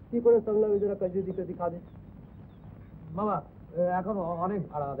 কি করে সামলাবি? যারা কাজী দিদিকে দিখা দে। মামা এখন অনেক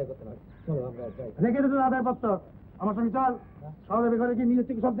ভাড়া আদায় করতে হবে, চলো আমরা যাই। রেখে দে তোর আদায় পত্র, আমার সঙ্গে চল। সহদেবের ঘরে কি নিজের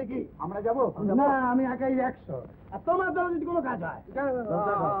থেকে সব দেখি? আমরা যাবো? না, আমি একাই 100, আর তোমার দ্বারা যদি কোনো কাজ হয়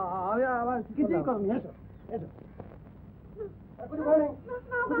আমি আবার কিছুই করবি। এসো এসো, কিছু ভয় নেই,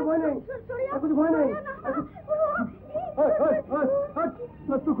 কিছু ভয় নেই, কিছু ভয় নেই।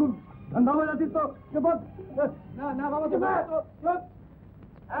 তুই খুব ঠান্ডা হয়ে যাচ্ছিস তো। না না বাবা, তুমি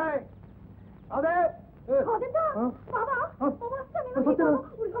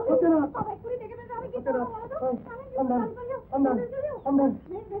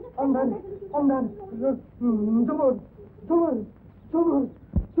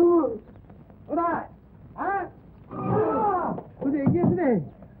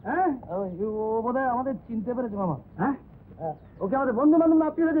আমাদের চিনতে পেরেছে মামা। হ্যাঁ, ওকে আমাদের বন্ধু বান্ধব না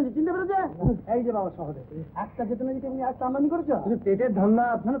আত্মীয় স্বজন চিনতে পেরেছে। এই যে বাবা শহরে একটা যেতে না যেতে তুমি একটা আমদানি করেছো। তুমি পেটের ধান্দা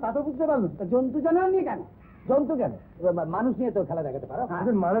আপনারা তা তো বুঝতে পারলো। জন্তু জানোয়ার নিয়ে কেন? জন্তু কেন, মানুষ নিয়ে তো খেলা দেখাতে পারো।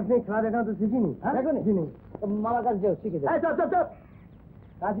 মানুষ নিয়ে খেলা দেখানো তো শিখিনি। দেখো শিখিনি মামার কাছে যাও, শিখে যাও।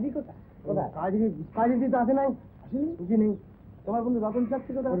 কাজরি কোথায়? কোথায় কাজরি তো আসে নাই, আসেনি। তোমার বন্ধু রতন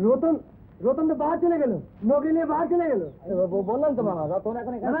চাচ্ছি কোথায়? রতন তো বাহার চলে গেল, নৌকি নিয়ে বাহার চলে গেল। বললাম তো মামা, রতন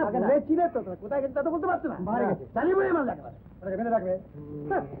এখন এখানে থাকে না। ছিলে তো, কোথায় গেছে তা তো বলতে পারছো না। বাইরে গেছে, চালিয়ে বলে মাল রাখবে, এখানে রাখবে।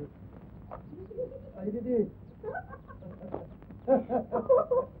 দিদি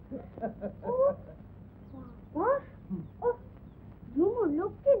ঝুমুর,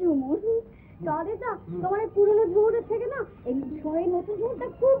 লক্ষ্মী ঝুমুর। দাদা তোমার পুরনো ঝুমুরের থেকে না এই নতুন ঝুমুরটা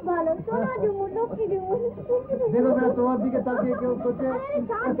খুব ভালো। সোনা ঝুমুর, লক্ষ্মী ঝুমুর। দেখো না তোমার দিকে তাকিয়ে কেউ করছে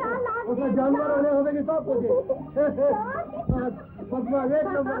জানবার হলে হবে কি সব করছে।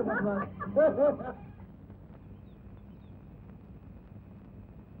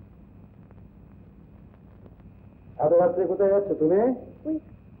 এত রাত্রে কোথায় যাচ্ছ তুমি?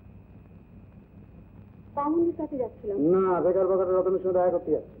 পামুনির কাছে যাচ্ছিলাম। না, বেকার বকাটে রতনের সঙ্গে দেখা করতে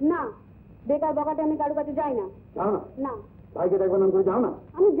যাচ্ছি। না, বেকার বকাটে আমি কারো কাছে যাই না। যাও না? না। ভাইকে দেখবার নাম করে যাও না?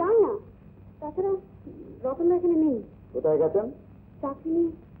 আমি যাই না। তাছাড়া রতনরা এখানে নেই। কোথায় গেছেন? চাকরি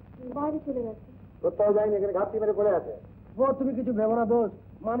নিয়ে বাইরে চলে গেছে। কোথাও যায়নি, এখানে ঘাটতি মেরে পড়ে আছে। ও তুমি কিছু ভেবো না দোষ,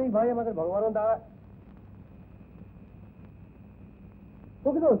 মানিক ভাই আমাদের ভগবান দাঁড়া।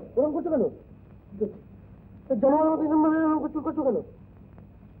 তোকে দোষ ওরকম করছো কেন? জনগণের মতো করছো কেন?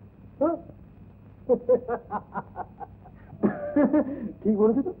 ঠিক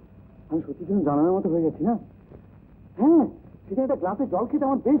বলেছো তো, আমি সত্যি যেন জানানোর মতো হয়ে গেছি না। হ্যাঁ, সেটা একটা গ্লাসে জল খেতে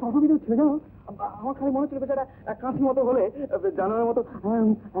আমার বেশ অসুবিধা হচ্ছিল জানো। আমার খালি মনে হচ্ছিল বেচারা এক কাঁচি মতো হলে জানানোর মতো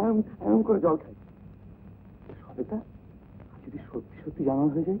এমন করে জল খাই। সবেতা যদি সত্যি সত্যি জানানো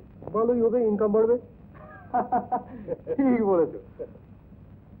হয়ে যায় ভালোই হবে, ইনকাম বাড়বে। ঠিক বলেছো,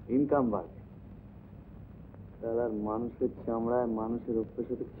 ইনকাম বাড়বে। তাহলে আর মানুষের চামড়ায় মানুষের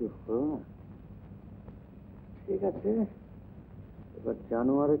অভ্যেসে তো কিছু হলো না। ঠিক আছে, এবার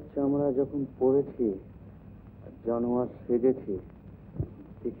জানোয়ারের চামড়া যখন পড়েছি আর জানোয়ার সেজেছি,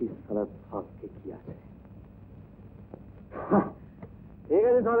 দেখি সারা ভাগ্যে কি আছে। ঠিক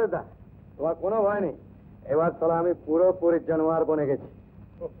আছে সবেদা, তোমার কোনো ভয় নেই। এবার চলো আমি পুরোপুরি জানোয়ার বনে গেছি।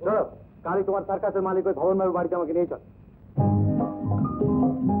 চলো কালই তোমার সার্কাসের মালিক ওই ভবন বাবুর বাড়িতে আমাকে নিয়ে চল।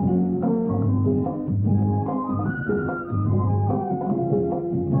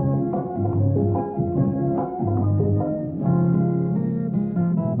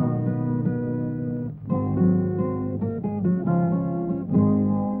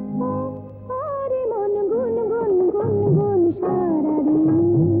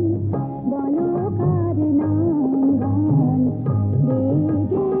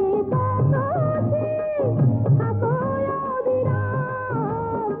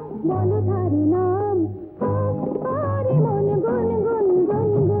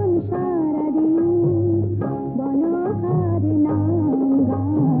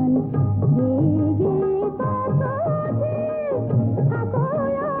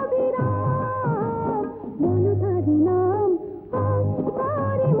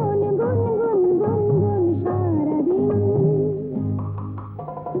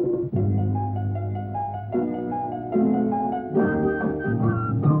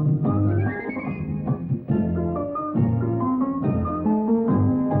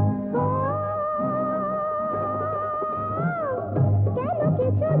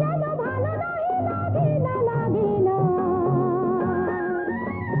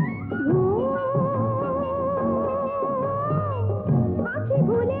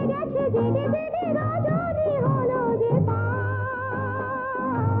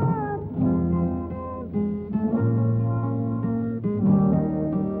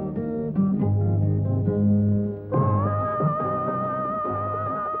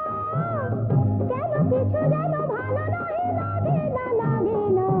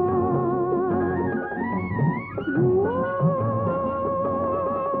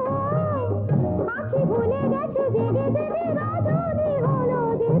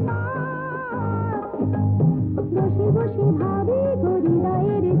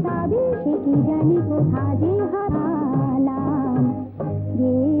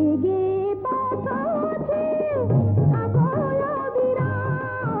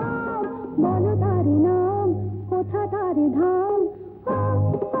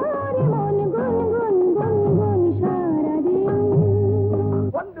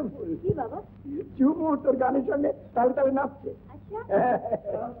 ঝুমুর তোর গানের সঙ্গে তালে তালে নাচছে।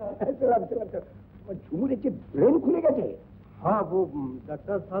 ঝুমুরের যে ব্রেন খুলে গেছে। হ্যাঁ, ও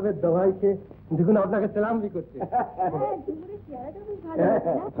ডাক্তার সাহেবের দওয়াইকে দেখুন আপনাকে সালাম भी করছে।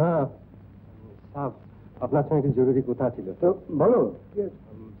 হ্যাঁ সাহেব, আপনার সঙ্গে একটু জরুরি কথা ছিল। তো বলো।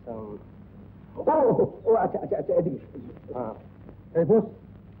 ও আচ্ছা আচ্ছা আচ্ছা, এদিকে। হ্যাঁ, এই বস।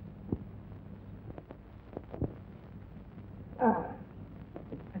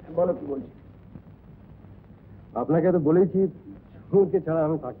 বলো কি বলছি। আপনাকে তো বলেছি ঝুমুরকে ছাড়া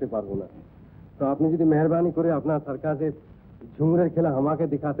আমি থাকতে পারবো না। তো আপনি যদি মেহরবানি করে আপনার সার্কাসে ঝুমুরের খেলা আমাকে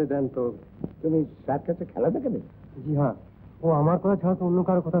দেখাতে দেন তো। তুমি সার্কাসে খেলা দেখাবে? জি হ্যাঁ, ও আমার কথা ছাড়া তো অন্য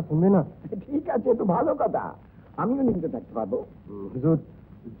কারো কথা শুনবে না। ঠিক আছে, তো ভালো কথা, আমিও নিতে থাকতে পারবো। হুজুর,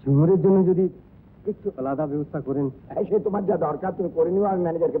 ঝুমুরের জন্য যদি একটু আলাদা ব্যবস্থা করেন। সে তোমার যা দরকার তুমি করে নিও, আমি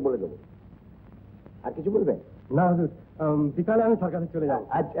ম্যানেজারকে বলে দেবো। আর কিছু বলবে? না হুজুর, বিকালে আমি সার্কাসে চলে যাবো।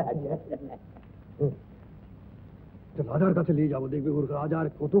 আচ্ছা আচ্ছা। রাজার কাছে নিয়ে যাবো, দেখবে ওর রাজার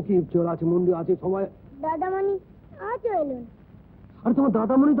কত কি চোর আছে, মন্দির আছে, সময়। দাদামণি আজও এলেন? আর তোমার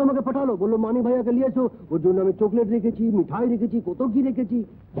দাদামণি তো আমাকে পাঠালো, বললো মানি ভাইয়াকে নিয়ে এসো, ওর জন্য আমি চকলেট রেখেছি, মিঠাই রেখেছি, কত কি রেখেছি।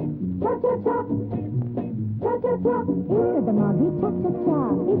 एक कदम आगे चा चा चा,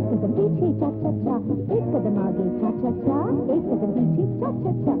 एक कदम पीछे चा चा चा, एक कदम आगे चा चा चा, एक कदम पीछे चा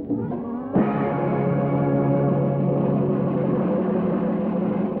चा चा।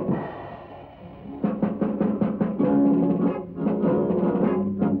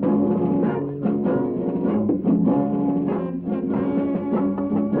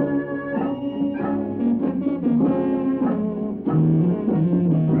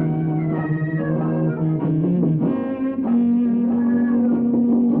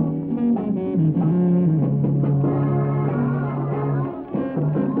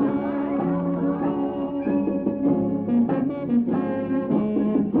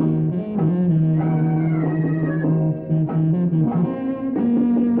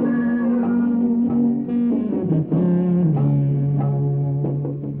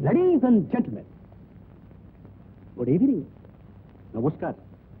 নমস্কার,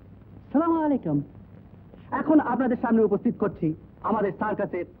 সালাম আলাইকুম। এখন আপনাদের সামনে উপস্থিত করছি আমাদের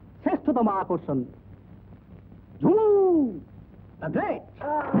সার্কাসের শ্রেষ্ঠতম আকর্ষণ, ঝুমুর দ্য গ্রেট।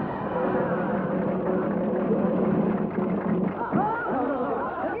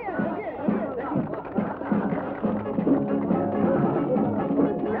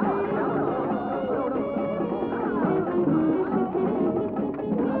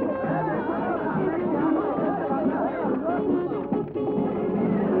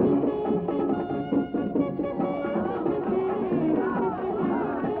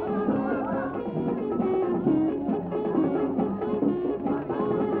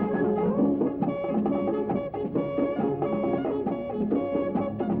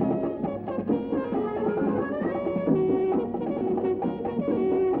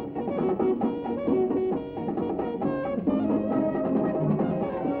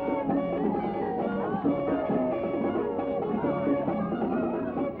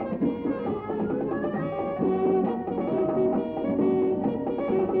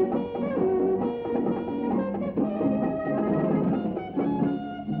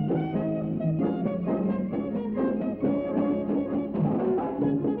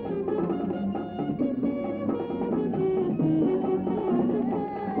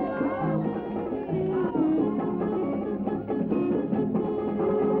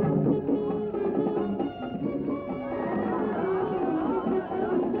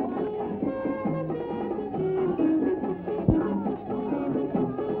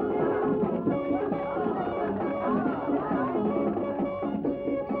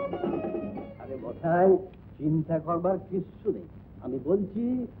 চিন্তা করবার কিছু নেই, আমি বলছি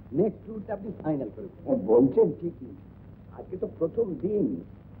নেক্সট রুটটা আপনি ফাইনাল করে বলছেন ঠিকই, আজকে তো প্রথম দিন,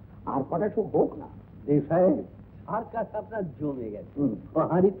 আর কটা শো হোক না। সাহেব, সার্কাস আপনার জমে গেছে,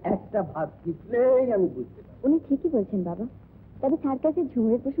 হাড়ির একটা ভাত পিছলেই আমি বুঝতে পারি। উনি ঠিকই বলছেন বাবা, তবে সার্কাসের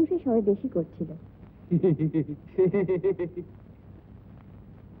ঝুমুরের প্রশংসাই সবাই বেশি করছিল।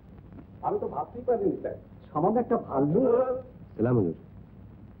 আমি তো ভাবতেই পারিনি স্যার, সামান্য একটা ভালো। সালাম হুজুর।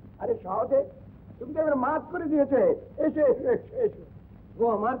 আরে সহজে তুমি তো এবার মাছ করে দিয়েছে, এসে এসে এসো। ও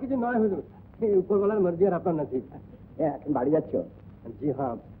আমার কিছু নয় হুজুর, উপরওয়ালার মর্জি আর আপনার নাসিব। এখন বাড়ি যাচ্ছ? জি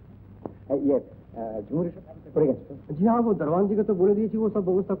হ্যাঁ। ইয়ে ঝুমুরের সাথে করে গেছো? জি হ্যাঁ, ও দরওয়ানজিকে তো বলে দিয়েছি, ও সব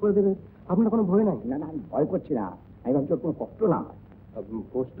ব্যবস্থা করে দেবে, আপনার কোনো ভয় নাই। না না, আমি ভয় করছি না, আমি ভাবছি কোনো কষ্ট না হয়।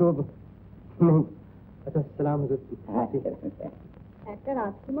 কষ্ট? আচ্ছা সালাম হুজুর। হ্যাঁ ঠিক আছে। একটা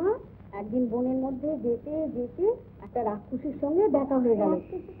রাজকুমার একদিন বনের মধ্যে যেতে যেতে একটা রাক্ষসীর সঙ্গে দেখা হয়ে গেল।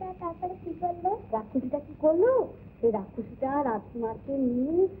 তারপরে কি করলো? রাক্ষসীটা কি করলো? সেই রাক্ষসীটা রাজকুমারকে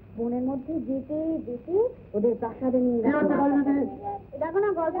নিয়ে বনের মধ্যে যেতে যেতে ওদের প্রাসাদে নিয়ে দেখো না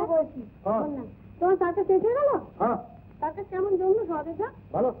গল্প বলছি না তোমার সার্কাস শেষ হয়ে গেল? সার্কাস কেমন জমলো সহদেবদা?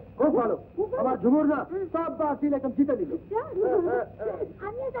 ভালো, খুব ভালো। আমার ঝুমুর না সব বাতিল একদম জিতে দিল।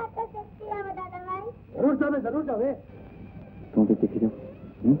 আমিও সার্কাস দেখছি আমার দাদা ভাই। জরুর যাবে। তোমাকে দেখে যাও।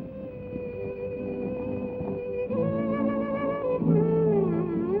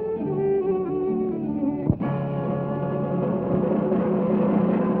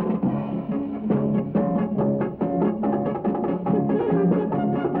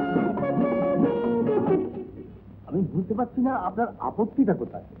 আমি বুঝতে পারছি না আপনার আপত্তিটা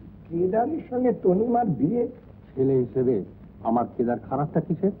কোথায়? কেদারের সঙ্গে তনিমার বিয়ে। ছেলে হিসেবে আমার কেদার খারাপটা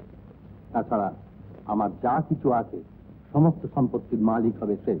কিসের? তাছাড়া আমার যা কিছু আছে সমস্ত সম্পত্তির মালিক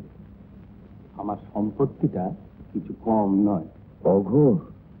হবে সে। আমার সম্পত্তিটা কিছু কম নয়। অঘোর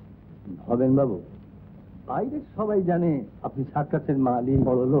হবেন বাবু, বাইরের সবাই জানে আপনি সার্কাসের মালিক,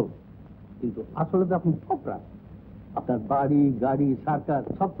 বড় লোক, কিন্তু আসলে তো আপনি ছোকরা। আপনার বাড়ি গাড়ি সার্কাস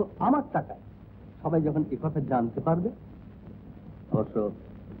সব তো আমার টাকায়। সবাই যখন এ কথা জানতে পারবে, অবশ্য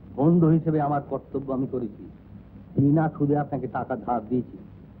বন্ধু হিসেবে আমার কর্তব্য আমি করেছি, বিনা সুদে আপনাকে টাকা ধার দিয়েছি,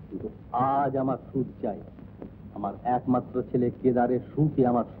 কিন্তু আজ আমার সুদ চাই। আমার একমাত্র ছেলে কেদারের সুখই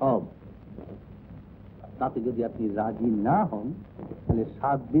আমার সব। তাতে যদি আপনি রাজি না হন, তাহলে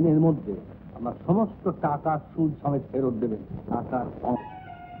 7 দিনের মধ্যে আমার সমস্ত টাকা সুদ সমেত ফেরত দেবেন। টাকার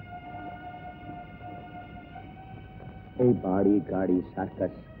এই বাড়ি গাড়ি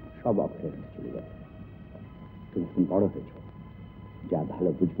সার্কাস সব অফের চলে যাবে। তুমি এখন বড় হয়েছ, যা ভালো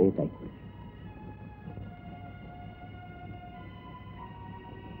বুঝবে তাই করবে।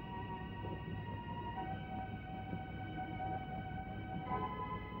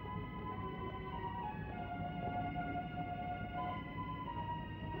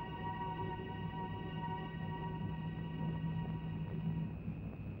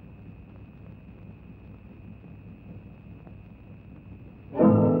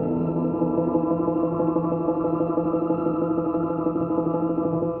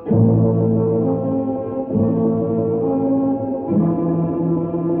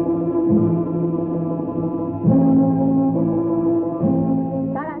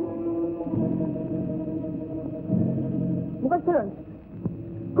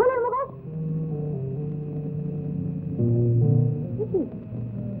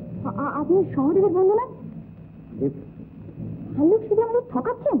 আপনি সহদেবের বন্ধু না? ভাল্লুক শুধু আমাদের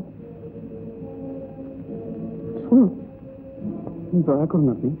ঠকাচ্ছেন। শুনুন, দয়া করুন,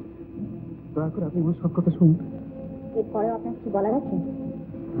 আপনি দয়া করে আপনি আমার সব কথা শুনুন। এরপরে আপনার কিছু বলার আছে?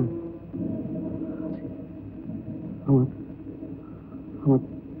 আমার আমার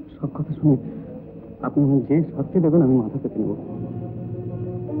সব কথা শুনে আপনি আমার যে শাস্তি দেবেন আমি মাথা পেতে নেব।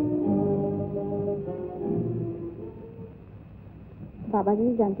 বাবা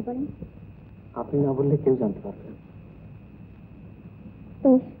যদি জানতে পারেন? আপনি না বললে কেউ জানতে পারবে না।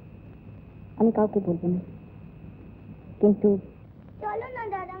 বেশ, আমি কাউকে বলবো না, কিন্তু চলো না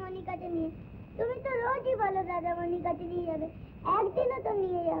দাদামণির কাছে নিয়ে। তুমি তো রোজই বলো দাদামণির কাছে নিয়ে যাবে, একদিনও তো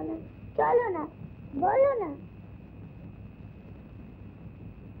নিয়ে যাও না। চলো না, বলো না।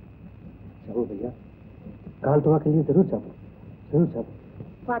 যাবো ভাইয়া, কাল তোমাকে নিয়ে জরুর যাবো, জরুর যাবো।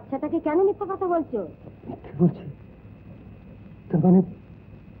 বাচ্চাটাকে কেন মিথ্যা কথা বলছো? মিথ্যে বলছি? তার মানে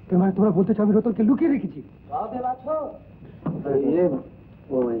তোমরা বলতে চাও আমি রতনকে লুকিয়ে রেখেছি?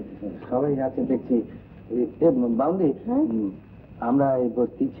 সবাই আছে দেখছি। বাউন্দি, আমরা এই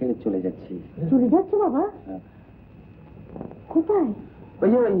বস্তি ছেড়ে চলে যাচ্ছি। চলে যাচ্ছ বাবা? কোথায়? ওই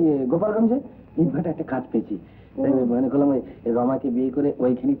যে ওই গোপালগঞ্জে ইটভাটা একটা কাজ পেয়েছি, মনে করলাম ওই রমাকে বিয়ে করে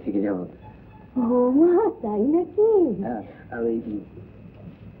ওইখানেই থেকে যাবো। ও মা, তাই নাকি? হ্যাঁ, আর ওই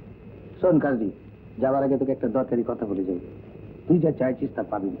শোন কাজী, যাওয়ার আগে তোকে একটা দরকারি কথা বলে যাই। তুই যা চাইছিস তা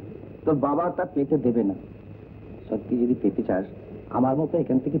পাবি না, তোর বাবা তা পেতে দেবে না। সত্যি যদি পেতে চাস আমার মতো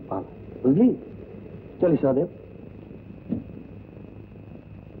এখান থেকে পাল, বুঝলি? চলিস সহদেব।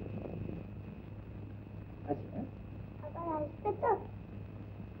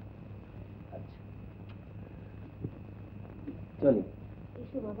 চলি।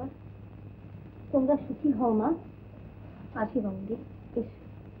 এসো বাবা, তোমরা সুখী হও মা। আসি বাবুদি, এসো।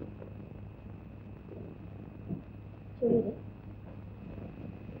 চলে রে।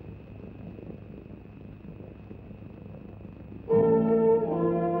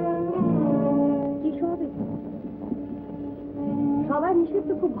 কি সবে সবার হিসেব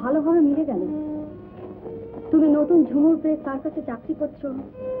তো খুব ভালোভাবে মিলে গেল। তুমি নতুন ঝুমুর পেয়ে তার কাছে চাকরি করছো,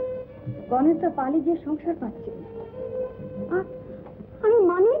 গণেশটা পালি গিয়ে সংসার পাচ্ছে। আর আমি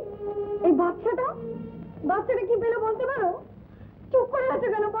মানি এই বাচ্চাটা কি পেলো বলতে পারো? চুপ করে আছো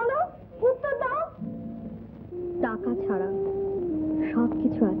কেন, বলো, উত্তর দাও। টাকা ছাড়া সব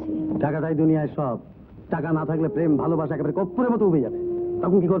কিছু আছে। টাকাটাই দুনিয়ায় সব। টাকা না থাকলে প্রেম ভালোবাসা একেবারে কপ্পরের মতো উবে যাবে।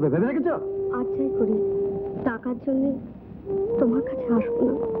 তখন কি করবে ভেবে রেখেছো? আর যাই করি টাকার জন্য তোমার কাছে আসবো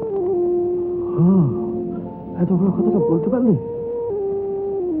না। এত বড় কথাটা বলতে পারলি?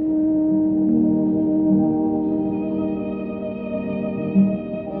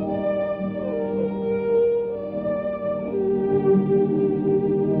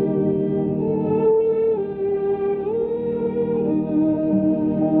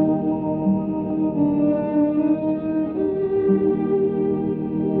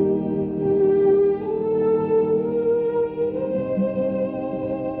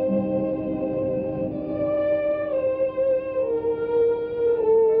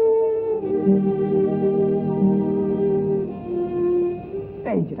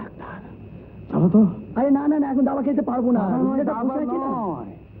 খেতে পারবো না।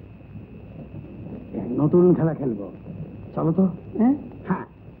 নতুন খেলা খেলবো, চলো তো। হ্যাঁ,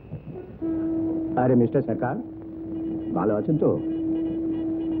 আরে মিস্টার সরকার, ভালো আছেন তো?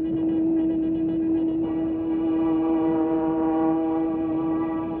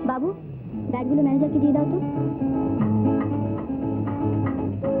 বাবু, ব্যাগগুলো ম্যানেজারকে দিয়ে দাও তো।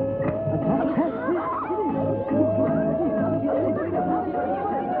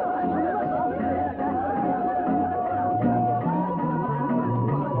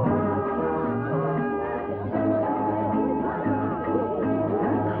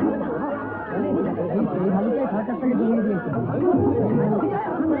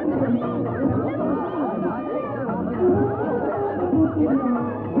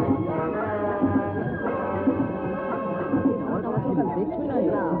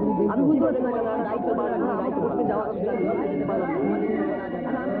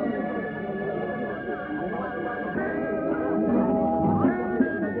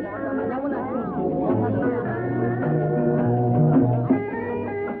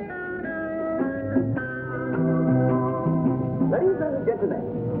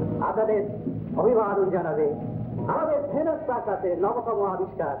 আপনাদের অভিবাদন জানাবে আমাদের ফেরত প্রাসাদের নবতম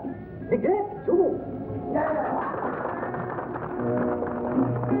আবিষ্কার দি গ্রেট ঝুমুর।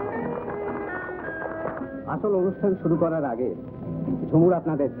 আসল অনুষ্ঠান শুরু করার আগে ঝুমুর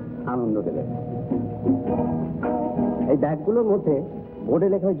আপনাদের আনন্দ দেবে। এই ব্যাগগুলোর মধ্যে বোর্ডে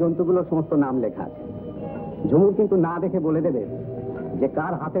লেখা ওই জন্তুগুলোর সমস্ত নাম লেখা আছে। ঝুমুর কিন্তু না দেখে বলে দেবে যে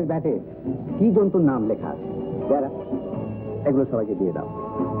কার হাতের ব্যাটে কি জন্তুর নাম লেখা আছে। এগুলো সবাইকে দিয়ে দাও।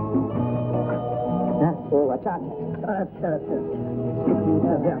 হ্যাঁ, ও আচ্ছা আচ্ছা আচ্ছা আচ্ছা,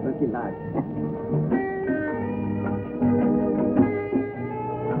 আপনার কি লাগ?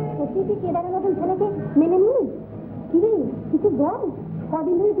 সত্যি কেদারের মতন ছেলেকে মেনে নিই? কিরে কিছু বল,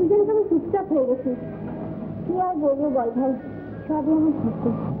 কদিন ধরে দুজন কেমন চুপচাপ হয়ে গেছে। কি আর বলবো বল ভাই, সবই আমার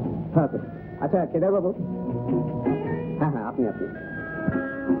ভাগ্য। আচ্ছা কেদার বাবু, হ্যাঁ হ্যাঁ আপনি আপনি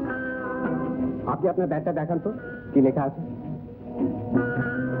আপনি আপনার ব্যাগটা দেখান তো, কি লেখা আছে।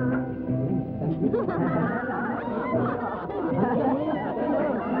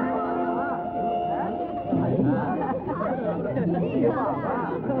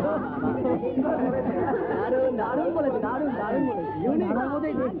 দারুণ বলেছে, দারুণ দারুণ বলেছে।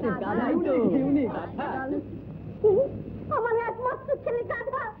 আমার একমাত্র ছেলে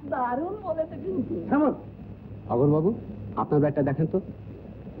গাধা। দারুণ বলেছে কিন্তু। অগর বাবু, আপনার ব্যাগটা দেখেন তো।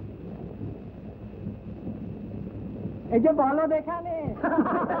 এই যে বলো দেখানে।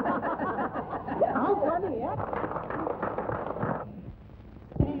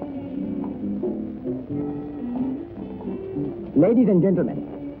 লেডিজ এন্ড জেন্টলম্যান,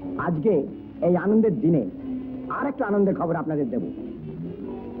 আজকে এই আনন্দের দিনে আর একটা আনন্দের খবর আপনাদের দেব।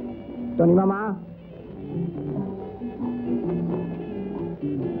 টনি মামা,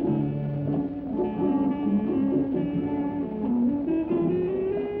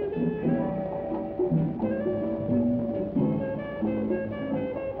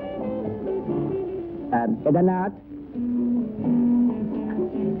 কেদারনাথ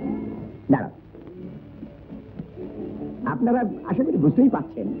দাঁড়াও। আপনারা আশা করি বুঝতেই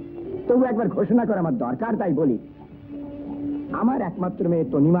পারছেন, তবু একবার ঘোষণা করা আমার দরকার, তাই বলি। আমার একমাত্র মেয়ে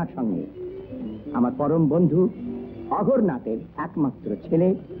তনিমার সঙ্গে আমার পরম বন্ধু অঘরনাথের একমাত্র ছেলে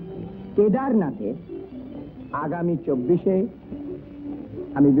কেদারনাথের আগামী 24-এ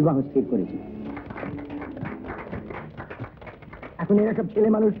আমি বিবাহ স্থির করেছি। এখন এরকম ছেলে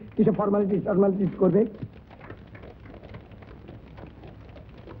মানুষ কিছু ফর্মালিটিস করবে।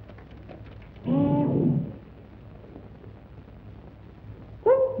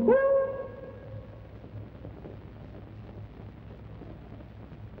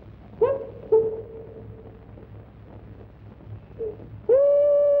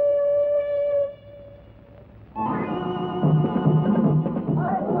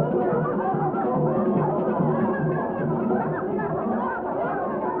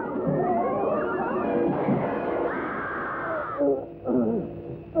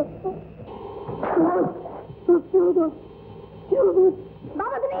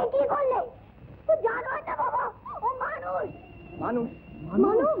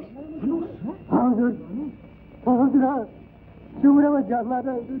 হুজুর হুজুর ঝুমুর আমার জানলা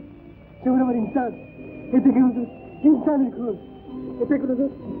হুজুর ঝুমুর আমার ইনসান এতে কি হুজুর ইনসানের খুন এতে কি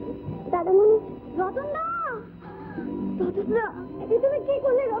হুজুর দাদামণি রতন দা তুমি কি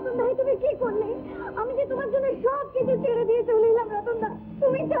করলে রতন দা তুমি কি করলে আমি যে তোমার জন্য সব কিছু ছেড়ে দিয়ে চলে এলাম রতন দা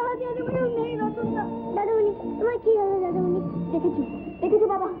তুমি ছাড়া যে আমি নেই রতন দা দাদামণি তোমার কি হলো দাদামণি দেখেছো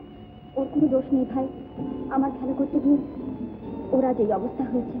বাবা ওর কোনো দোষ নেই ভাই আমার খেলা করতে গিয়ে ওরা যে অবস্থা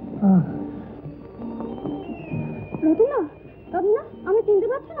হয়েছে রতন দা আমি চিনতে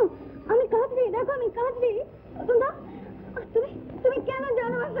পারছো না আমি কাঁদছি দেখো আমি কাঁদছি রতন দা তুমি কেন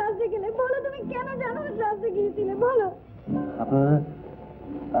জানোয়ার সাজতে গেলে বলো তুমি কেন জানোয়ার সাজতে গিয়েছিলে বলো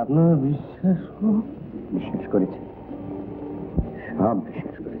আপনারা বিশ্বাস করেছে সব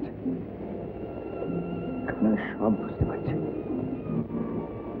বিশ্বাস করেছে আপনারা সব বুঝতে পারছেন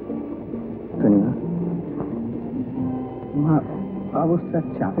মা অবস্থার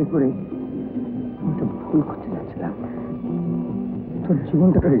চাপে করে একটা ভুল করতে যাচ্ছিলাম তোর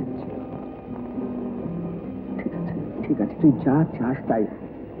জীবনটা করে যাচ্ছে ঠিক আছে তুই যা চাস তাই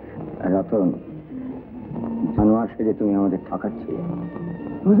রতন জানোয়ার সেজে তুমি আমাদের ঠকাচ্ছিলে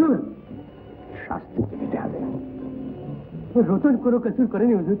হুজুর শাস্তি পেতে হবে রতন কোনো কসুর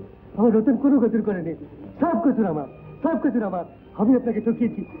করেনি হুজুর আমার রতন কোনো কসুর করেনি সব কসুর আমার আমি আপনাকে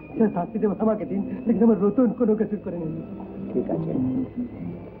ঠকিয়েছি শাস্তি দেবো আমাকে দিন লেকিন আমার রতন কোনো কসুর করেনি ঠিক আছে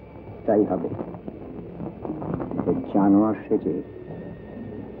তাই হবে জানোয়ার সেজে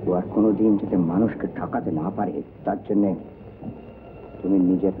ও আর কোনোদিন যাতে মানুষকে ঠকাতে না পারে তার জন্য তুমি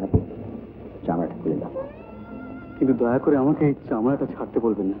নিজের হাতে চামড়াটা খুলে দাও কিন্তু দয়া করে আমাকে এই চামড়াটা ছাড়তে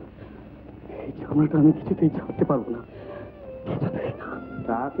বলবেন না এই চামড়াটা আমি কিছুতেই ছাড়তে পারবো না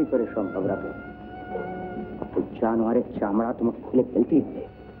তা কি করে সম্ভব রাখো জানোয়ারের চামড়া তোমাকে খুলে ফেলতেই হবে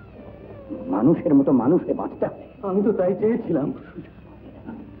মানুষের মতো মানুষে বাঁচতে হবে আমি তো তাই চেয়েছিলাম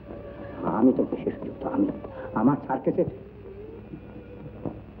আমি তো বিশেষ যুক্ত আমি আমার সার্কেসে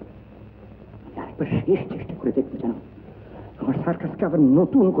আরেকবার শেষ চেষ্টা করে দেখতে জানো আমার সার্কাসকে আবার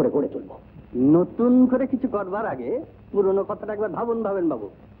নতুন করে গড়ে তুলবো নতুন করে কিছু করবার আগে পুরনো কথাটা একবার ভাবেন বাবু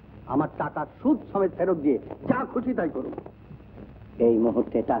আমার টাকা সুদ সমেত ফেরত দিয়ে যা খুশি তাই করুন এই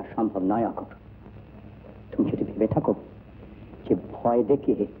মুহূর্তে তা সম্ভব নয় অকট তুমি যদি ভেবে থাকো যে ভয়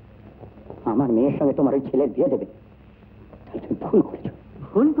দেখিয়ে আমার মেয়ের সঙ্গে তোমার ওই ছেলের বিয়ে দেবে তাহলে তুমি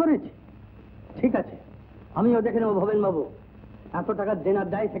ভুল করেছো ঠিক আছে আমিও দেখে নেবো ভবেন বাবু এত টাকা দেনার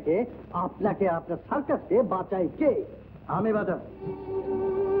দায় থেকে আপনাকে আপনার সার্কাসকে বাঁচাই কে আমি বাঁচাবো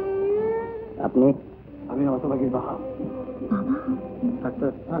আপনি আমি হতভাগীর বাহা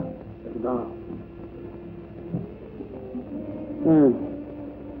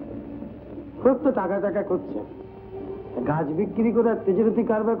খুব তো টাকা করছে গাছ বিক্রি করে তেজরতি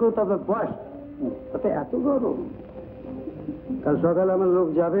কারবার করে তারপর বয়স তাতে এত গরম কাল সকালে আমার লোক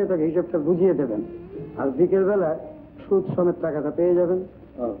যাবে তাকে হিসাবটা বুঝিয়ে দেবেন আর বিকেল বেলায় সুদ সমেত টাকাটা পেয়ে যাবেন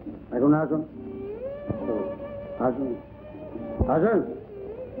এখন আসুন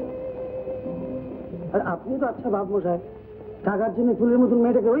আর আপনি তো আচ্ছা বাপ মশাই টাকার জন্য ফুলের মতন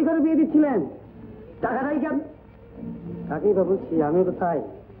মেয়েটাকে ওই ঘরে বিয়ে দিচ্ছিলেন টাকাটাই কেন কাকেই বা বলছি আমিও তো তাই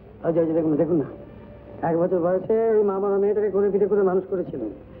দেখুন না 1 বছর বয়সে ওই মা আমার মেয়েটাকে করে পিঠে করে মানুষ করেছিল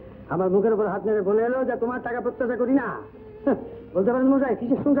আমার মুখের উপর হাত নেড়ে বলে এলো যে তোমার টাকা প্রত্যাশা করি না বলতে পারেন মশাই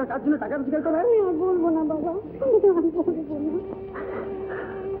কিসের সংসার কার জন্য টাকা রোজগার করেন বলবো না বাবা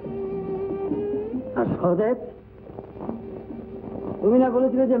আর সহদেব তুমি না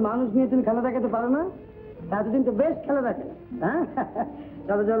বলেছিলে যে মানুষ নিয়ে তুমি খেলা দেখাতে পারো না এতদিন তো বেশ খেলা দেখে হ্যাঁ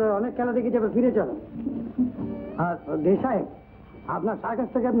চলো অনেক খেলা দেখেছি আবার ফিরে চলো আর দেশায় আপনার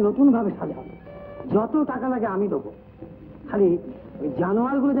সার্কাসটাকে আপনি নতুন ভাবে সাজান যত টাকা লাগে আমি দেবো খালি ওই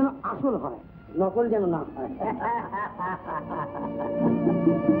জানোয়ারগুলো যেন আসল হয় নকল যেন না হয়